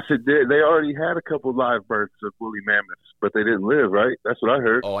bring. I said they already had a couple live births of woolly mammoths, but they didn't live. Right? That's what I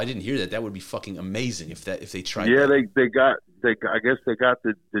heard. Oh, I didn't hear that. That would be fucking amazing if they tried. Yeah, that. I guess they got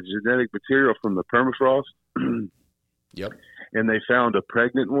the genetic material from the permafrost. Yep. And they found a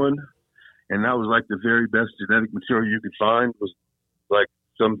pregnant one, and that was like the very best genetic material you could find. Was like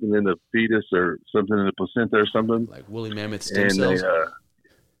something in the fetus or something in the placenta or something. Like woolly mammoth stem cells?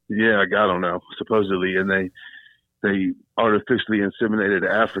 I don't know, supposedly. And they artificially inseminated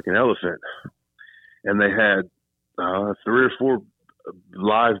an African elephant. And they had 3 or 4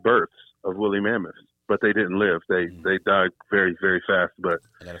 live births of woolly mammoths, but they didn't live. They died very, very fast. But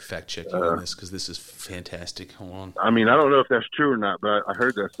I got to fact check you on this because this is fantastic. Hold on. I mean, I don't know if that's true or not, but I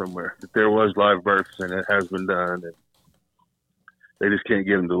heard that somewhere, that there was live births and it has been done. And they just can't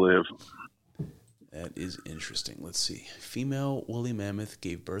get them to live. That is interesting. Let's see. Female woolly mammoth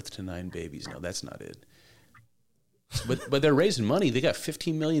gave birth to 9 babies. No, that's not it. But they're raising money. They got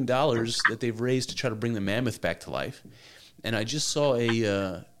 $15 million that they've raised to try to bring the mammoth back to life. And I just saw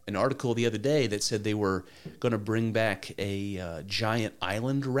an article the other day that said they were going to bring back a giant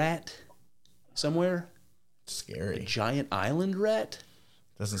island rat somewhere. Scary. A giant island rat?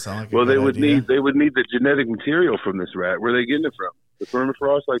 Doesn't sound like. Well, they would idea. need the genetic material from this rat. Where are they getting it from? The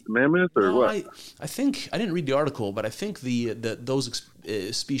permafrost, like the mammoth, or what? I think I didn't read the article, but I think those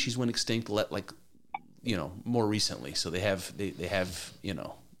species went extinct more recently. So they have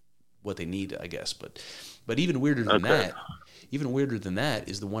what they need, I guess. But even weirder than that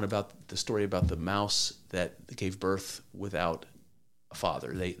is the story about the mouse that gave birth without a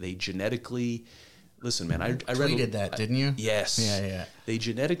father. They genetically. Listen, man, I read tweeted that, didn't you? Yes. Yeah. They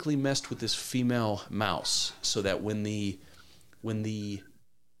genetically messed with this female mouse so that when the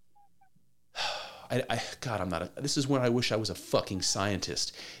this is when I wish I was a fucking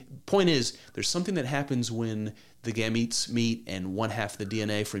scientist. Point is, there's something that happens when the gametes meet and one half the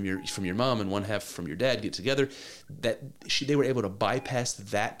DNA from your mom and one half from your dad get together. They were able to bypass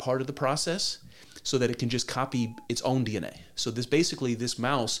that part of the process so that it can just copy its own DNA. So this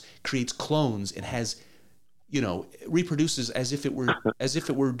mouse creates clones and has, reproduces as if it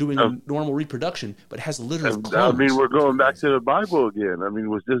were doing a normal reproduction, but has a litter of clones. I mean, we're going back to the Bible again. I mean,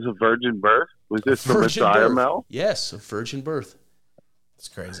 was this a virgin birth? Was this from Messiah mouth? Yes, a virgin birth. It's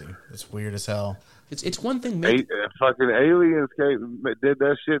crazy. It's weird as hell. It's one thing. Fucking aliens did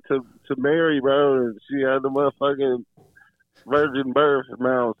that shit to Mary, bro, and she had the motherfucking virgin birth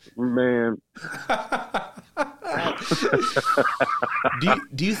mouth, man.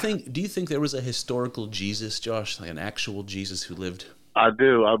 Do you think there was a historical Jesus, Josh, like an actual Jesus who lived? I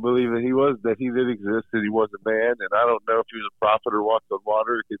do. I believe that he did exist, that he was a man, and I don't know if he was a prophet or walked on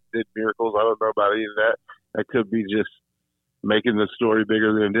water, if he did miracles. I don't know about any of that. That could be just making the story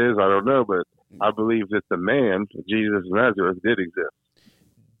bigger than it is. I don't know, but I believe that the man, Jesus of Nazareth, did exist.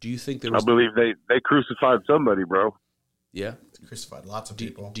 Do you think there was? I believe they crucified somebody, bro. Yeah, crucified lots of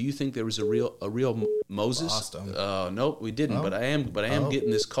people. Do you think there was a real Moses? Lost him. Nope, we didn't. Oh. But I am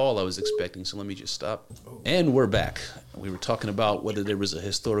getting this call I was expecting. So let me just stop. And we're back. We were talking about whether there was a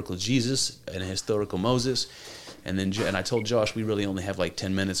historical Jesus and a historical Moses, and I told Josh we really only have like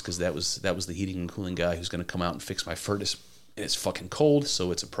 10 minutes because that was the heating and cooling guy who's going to come out and fix my furnace. And it's fucking cold,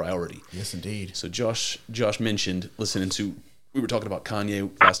 so it's a priority. Yes, indeed. So Josh mentioned listening to. We were talking about Kanye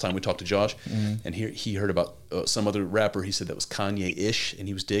last time we talked to Josh, and he heard about some other rapper. He said that was Kanye-ish, and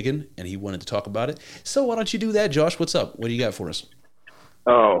he was digging, and he wanted to talk about it. So why don't you do that, Josh? What's up? What do you got for us?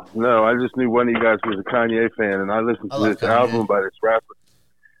 Oh, no, I just knew one of you guys was a Kanye fan, and I listened to this album by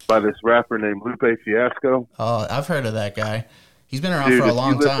this rapper named Lupe Fiasco. Oh, I've heard of that guy. He's been around for a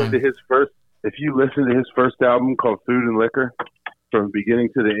long time. If you listen to his first album called Food and Liquor, from beginning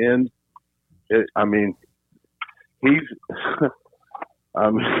to the end, he's I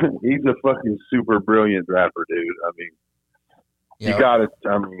mean, he's a fucking super brilliant rapper, dude. I mean, Yep. you got it.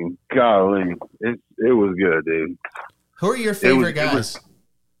 I mean, golly, it was good, dude. Who are your favorite guys?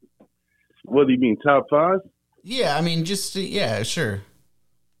 What do you mean, top 5? Yeah, I mean, just yeah, sure.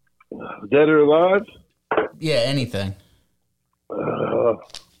 Dead or alive? Yeah, anything.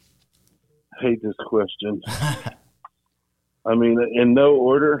 Hate this question. I mean, in no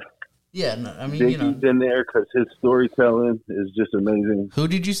order. Yeah, no, I mean, Biggie's in there because his storytelling is just amazing. Who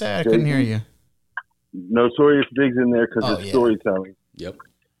did you say? I couldn't hear you. Notorious Big's in there because his storytelling. Yep.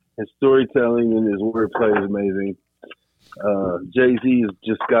 His storytelling and his wordplay is amazing. Jay-Z has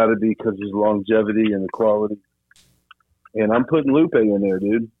just got to be because his longevity and the quality. And I'm putting Lupe in there,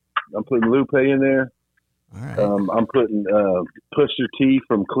 dude. I'm putting Lupe in there. All right. I'm putting Pusha T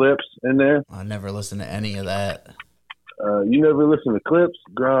from Clips in there. I never listened to any of that. You never listen to Clips?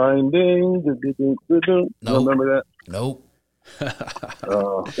 Grinding. Nope. Remember that? Nope.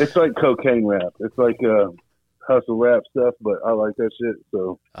 It's like cocaine rap. It's like hustle rap stuff, but I like that shit.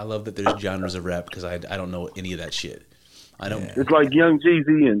 So I love that there's genres of rap because I don't know any of that shit. I don't. Yeah. it's like Young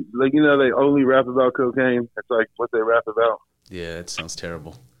Jeezy and like they only rap about cocaine. It's like what they rap about. Yeah, it sounds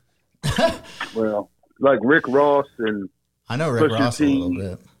terrible. Well, like Rick Ross and I know Rick Pusha Ross a T. little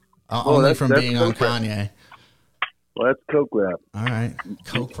bit. Only that's- from that's being on coke rap. Kanye. well, that's coke rap. All right.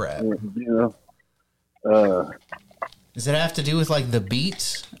 Coke rap. You know. Does it have to do with like the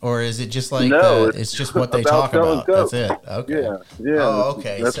beats, or is it just like No, it's just what they about talk selling about? coke. That's it. Okay. Yeah. Oh,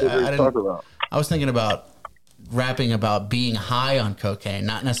 okay. That's So what they talk about. I was thinking about rapping about being high on cocaine,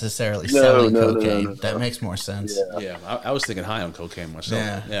 not necessarily No, selling no, no, cocaine. no. That makes more sense. Yeah, I was thinking high on cocaine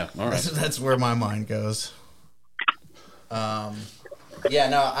myself. Yeah. All right. That's where my mind goes. Yeah,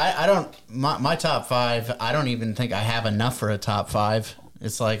 no, I don't. My top 5. I don't even think I have enough for a top 5.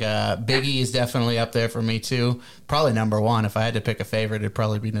 It's like Biggie is definitely up there for me too. Probably number 1. If I had to pick a favorite, it'd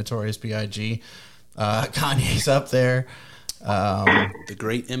probably be Notorious B.I.G. Kanye's up there. The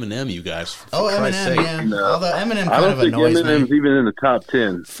great Eminem, you guys. For Christ's Eminem, sake. yeah. No. Although Eminem I kind don't of think annoys Eminem's me. even in the top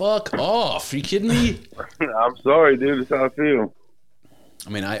 10. Fuck off. Are you kidding me? I'm sorry, dude. That's how I feel. I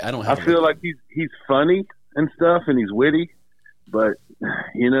mean, I don't I have. feel like he's funny and stuff, and he's witty, but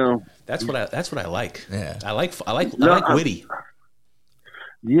That's what I like. Yeah. I like No, witty.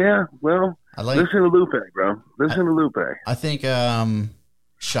 yeah. Well, I like. listen to Lupe, bro. Listen to Lupe. I think Shia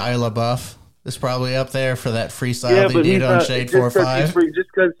LaBeouf is probably up there for that freestyle he did on Shade 4-5. Just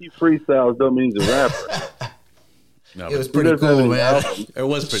because he freestyles don't mean he's a rapper. No, It was but pretty doesn't have cool, any man. album. it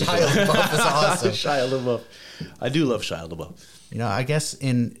was pretty Shia cool. LaBeouf is awesome. Shia LaBeouf. I do love Shia LaBeouf. You know, I guess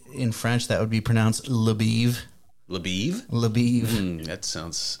in French that would be pronounced LaBeouf. LaBeouf? LaBeouf. That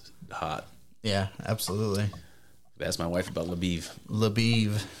sounds hot. Yeah, absolutely. Ask my wife about LaBeouf.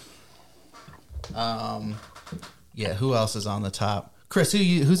 LaBeouf. Yeah, who else is on the top? Chris,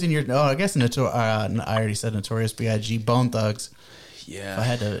 who's in your? Oh, I guess I already said Notorious B.I.G. Bone Thugs. Yeah. If I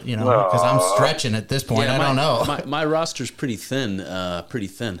had to, because I'm stretching at this point. I don't know. My roster's pretty thin. I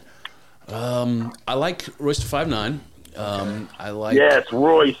like Royce da 5'9". I like. Yes,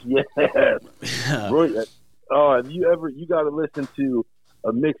 Royce. Yes, Royce. Oh, have you got to listen to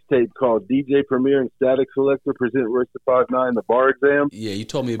a mixtape called DJ Premier and Static Selector present Royce da 5'9", the bar exam. Yeah, you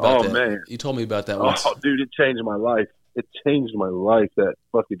told me about that. Oh, man. You told me about that once. Oh, dude, it changed my life. It changed my life, that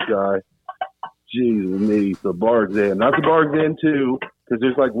fucking guy. Jeez, me. The bar exam. Not the bar exam 2, because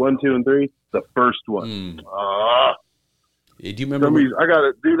there's like 1, 2, and 3. The first one. Do you remember? I got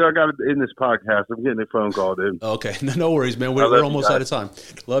it in this podcast. I'm getting a phone call, dude. Okay, no worries, man. We're almost out of time.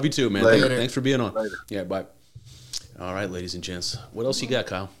 Love you too, man. Thanks for being on. Later. Yeah, bye. All right, ladies and gents. What else you got,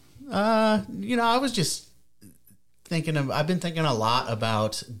 Kyle? I was just I've been thinking a lot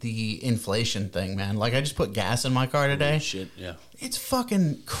about the inflation thing, man. Like, I just put gas in my car today. Shit, yeah. It's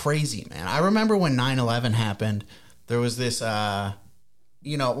fucking crazy, man. I remember when 9/11 happened, there was this, well,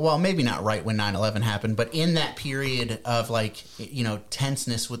 maybe not right when 9/11 happened, but in that period of like,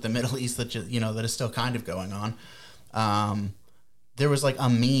 tenseness with the Middle East that that is still kind of going on. There was like a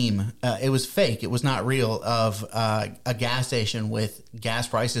meme. It was fake. It was not real, of a gas station with gas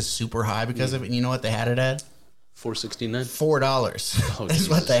prices super high because of it. And you know what they had it at? $4.69. $4 is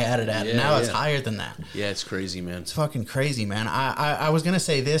what they had it at. Yeah, now it's higher than that. Yeah, it's crazy, man. It's fucking crazy, man. I was going to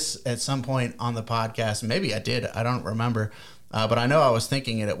say this at some point on the podcast. Maybe I did. I don't remember. But I know I was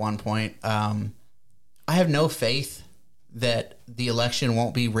thinking it at one point. I have no faith that the election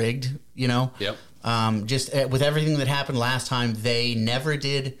won't be rigged, Yep. Just with everything that happened last time, they never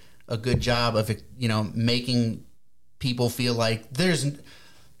did a good job of, making people feel like there's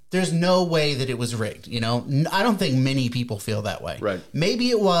no way that it was rigged. I don't think many people feel that way. Right. Maybe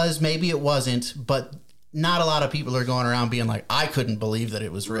it was, maybe it wasn't, but not a lot of people are going around being like, I couldn't believe that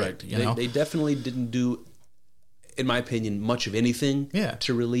it was rigged. You know, they definitely didn't do, in my opinion, much of anything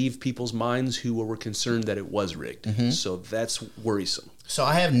to relieve people's minds who were concerned that it was rigged. Mm-hmm. So that's worrisome. So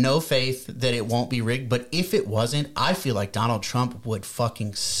I have no faith that it won't be rigged, but if it wasn't, I feel like Donald Trump would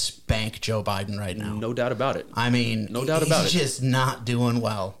fucking spank Joe Biden right now. No doubt about it. I mean, no doubt about it. He's just not doing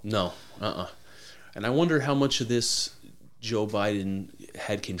well. No, And I wonder how much of this Joe Biden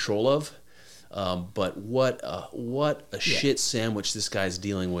had control of. But what a shit sandwich this guy's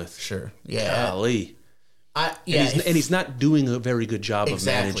dealing with. Sure. Yeah. Golly. And he's not doing a very good job of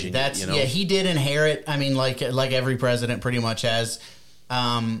managing. That's it, you know? Yeah, he did inherit. I mean, like every president pretty much has.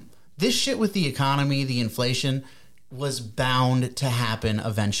 This shit with the economy, the inflation, was bound to happen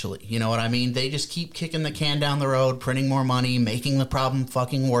eventually. You know what I mean? They just keep kicking the can down the road, printing more money, making the problem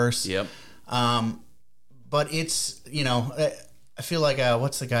fucking worse. Yep. But it's, you know, I feel like,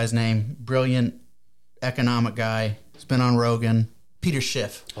 what's the guy's name? Brilliant economic guy. He's been on Rogan. Peter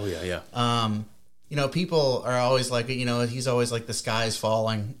Schiff. Oh, yeah. You know, people are always like, you know, he's always like the sky's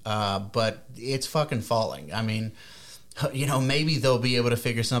falling, but it's fucking falling. I mean, you know, maybe they'll be able to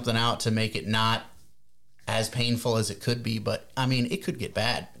figure something out to make it not as painful as it could be, but I mean, it could get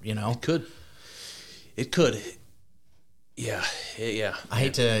bad, you know? It could. Yeah. I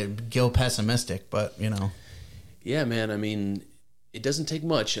hate to go pessimistic, but, you know. Yeah, man, I mean, it doesn't take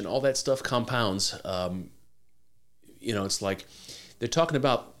much, and all that stuff compounds. You know, it's like they're talking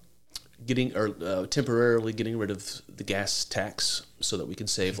about temporarily getting rid of the gas tax so that we can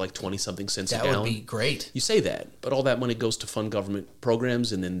save like 20-something cents a gallon. That would be great. You say that, but all that money goes to fund government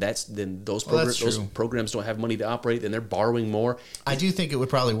programs, and then those programs don't have money to operate, and they're borrowing more. I do think it would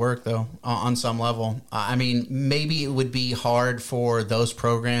probably work, though, on some level. I mean, maybe it would be hard for those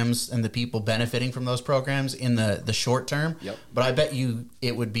programs and the people benefiting from those programs in the short term, but I bet you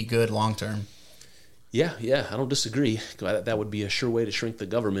it would be good long term. Yeah, I don't disagree. That would be a sure way to shrink the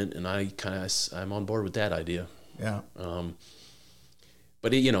government, and I'm on board with that idea. Yeah.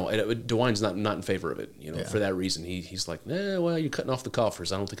 But you know, DeWine's not in favor of it. You know, for that reason, he's like, well, you're cutting off the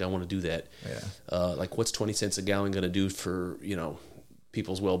coffers. I don't think I want to do that. Yeah. Like, what's 20 cents a gallon going to do for, you know,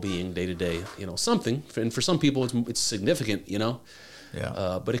 people's well-being day to day? You know, something. And for some people, it's significant. You know.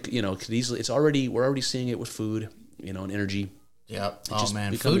 Yeah. But it could easily. We're already seeing it with food. You know, and energy. Yeah. Oh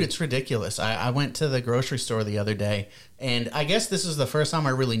man, food, it's ridiculous. I went to the grocery store the other day, and I guess this is the first time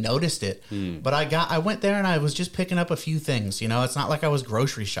I really noticed it. But I went there and I was just picking up a few things. You know, it's not like I was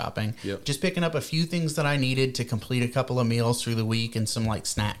grocery shopping. Yep. Just picking up a few things that I needed to complete a couple of meals through the week and some like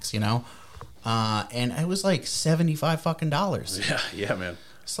snacks. You know, and it was like $75 fucking. Yeah, man.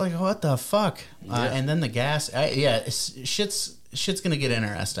 It's like, what the fuck? And then the gas. Shit's gonna get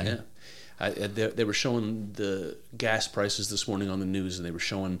interesting. Yeah. They were showing the gas prices this morning on the news, and they were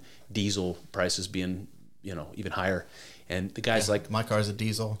showing diesel prices being, you know, even higher. And the guy's like, my car's a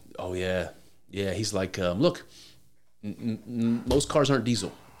diesel. Oh yeah. He's like, look, most cars aren't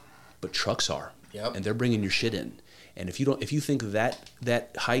diesel, but trucks are. Yep. And they're bringing your shit in. And if you think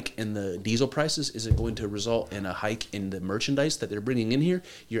that hike in the diesel prices isn't going to result in a hike in the merchandise that they're bringing in here,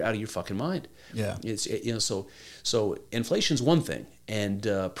 you're out of your fucking mind. Yeah. So inflation's one thing, and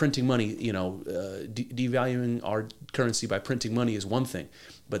printing money, you know, devaluing our currency by printing money is one thing,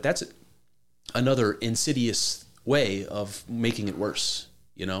 but that's another insidious way of making it worse.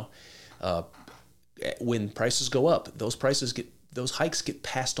 You know, when prices go up, those hikes get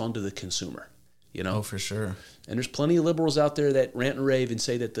passed on to the consumer. You know? Oh, for sure. And there's plenty of liberals out there that rant and rave and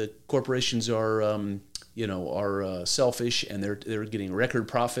say that the corporations are selfish, and they're getting record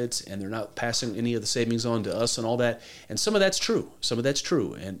profits, and they're not passing any of the savings on to us and all that. And some of that's true.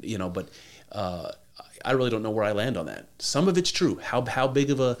 And you know, but I really don't know where I land on that. Some of it's true. How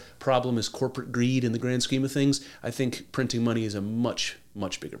big of a problem is corporate greed in the grand scheme of things? I think printing money is a much,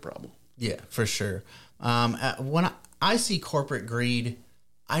 much bigger problem. Yeah, for sure. When I see corporate greed,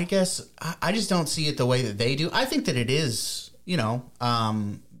 I guess I just don't see it the way that they do. I think that it is, you know,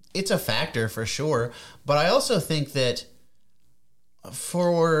 it's a factor for sure. But I also think that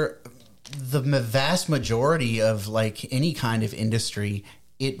for the vast majority of like any kind of industry,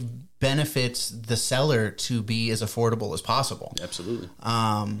 it benefits the seller to be as affordable as possible. Absolutely.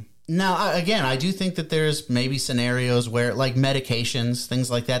 Now, I do think that there's maybe scenarios where like medications,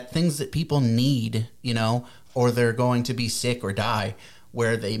 things like that, things that people need, you know, or they're going to be sick or die,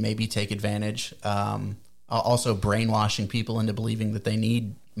 where they maybe take advantage. Also brainwashing people into believing that they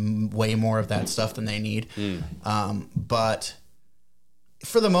need way more of that stuff than they need. But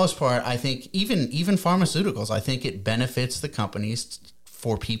for the most part, I think even pharmaceuticals, I think it benefits the companies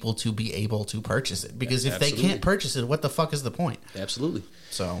for people to be able to purchase it. Because if Absolutely. they can't purchase it, what the fuck is the point? Absolutely.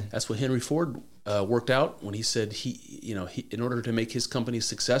 So that's what Henry Ford worked out when he said he, in order to make his company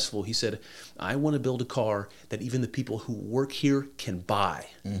successful, he said, I want to build a car that even the people who work here can buy.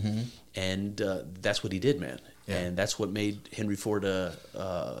 Mm-hmm. And that's what he did, man. Yeah. And that's what made Henry Ford a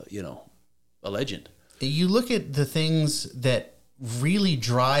legend. You look at the things that really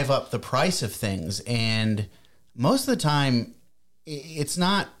drive up the price of things, and most of the time it's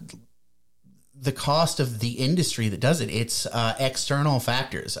not the cost of the industry that does it. It's external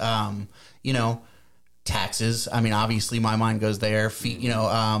factors. Taxes. I mean, obviously my mind goes there.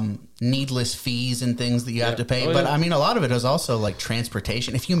 Needless fees and things that you have to pay. But I mean, a lot of it is also like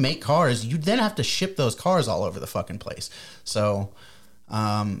transportation. If you make cars, you then have to ship those cars all over the fucking place. So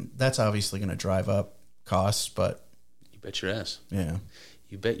that's obviously going to drive up costs, but you bet your ass. Yeah.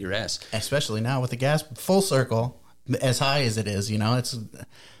 You bet your ass. Especially now with the gas full circle as high as it is, it's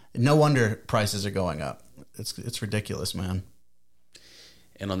no wonder prices are going up. It's ridiculous, man.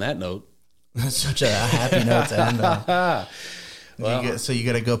 And on that note, such a happy note to end on. Well, so you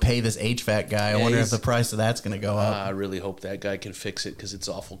got to go pay this HVAC guy. I wonder if the price of that's going to go up. I really hope that guy can fix it because it's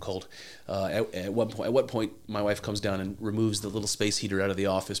awful cold. At what point my wife comes down and removes the little space heater out of the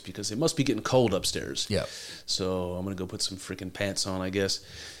office because it must be getting cold upstairs. Yeah. So I'm going to go put some freaking pants on, I guess.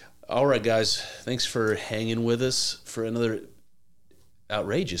 All right, guys. Thanks for hanging with us for another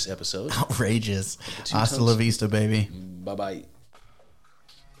outrageous episode. Outrageous. Hasta la vista, baby. Bye-bye.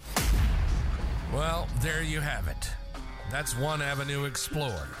 Well, there you have it. That's one avenue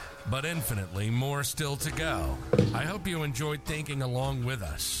explored, but infinitely more still to go. I hope you enjoyed thinking along with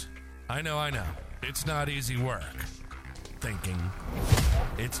us. I know. It's not easy work. Thinking.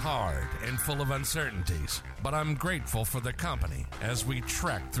 It's hard and full of uncertainties, but I'm grateful for the company as we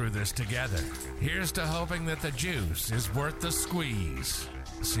trek through this together. Here's to hoping that the juice is worth the squeeze.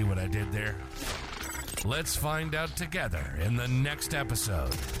 See what I did there? Let's find out together in the next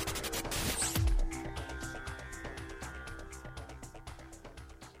episode.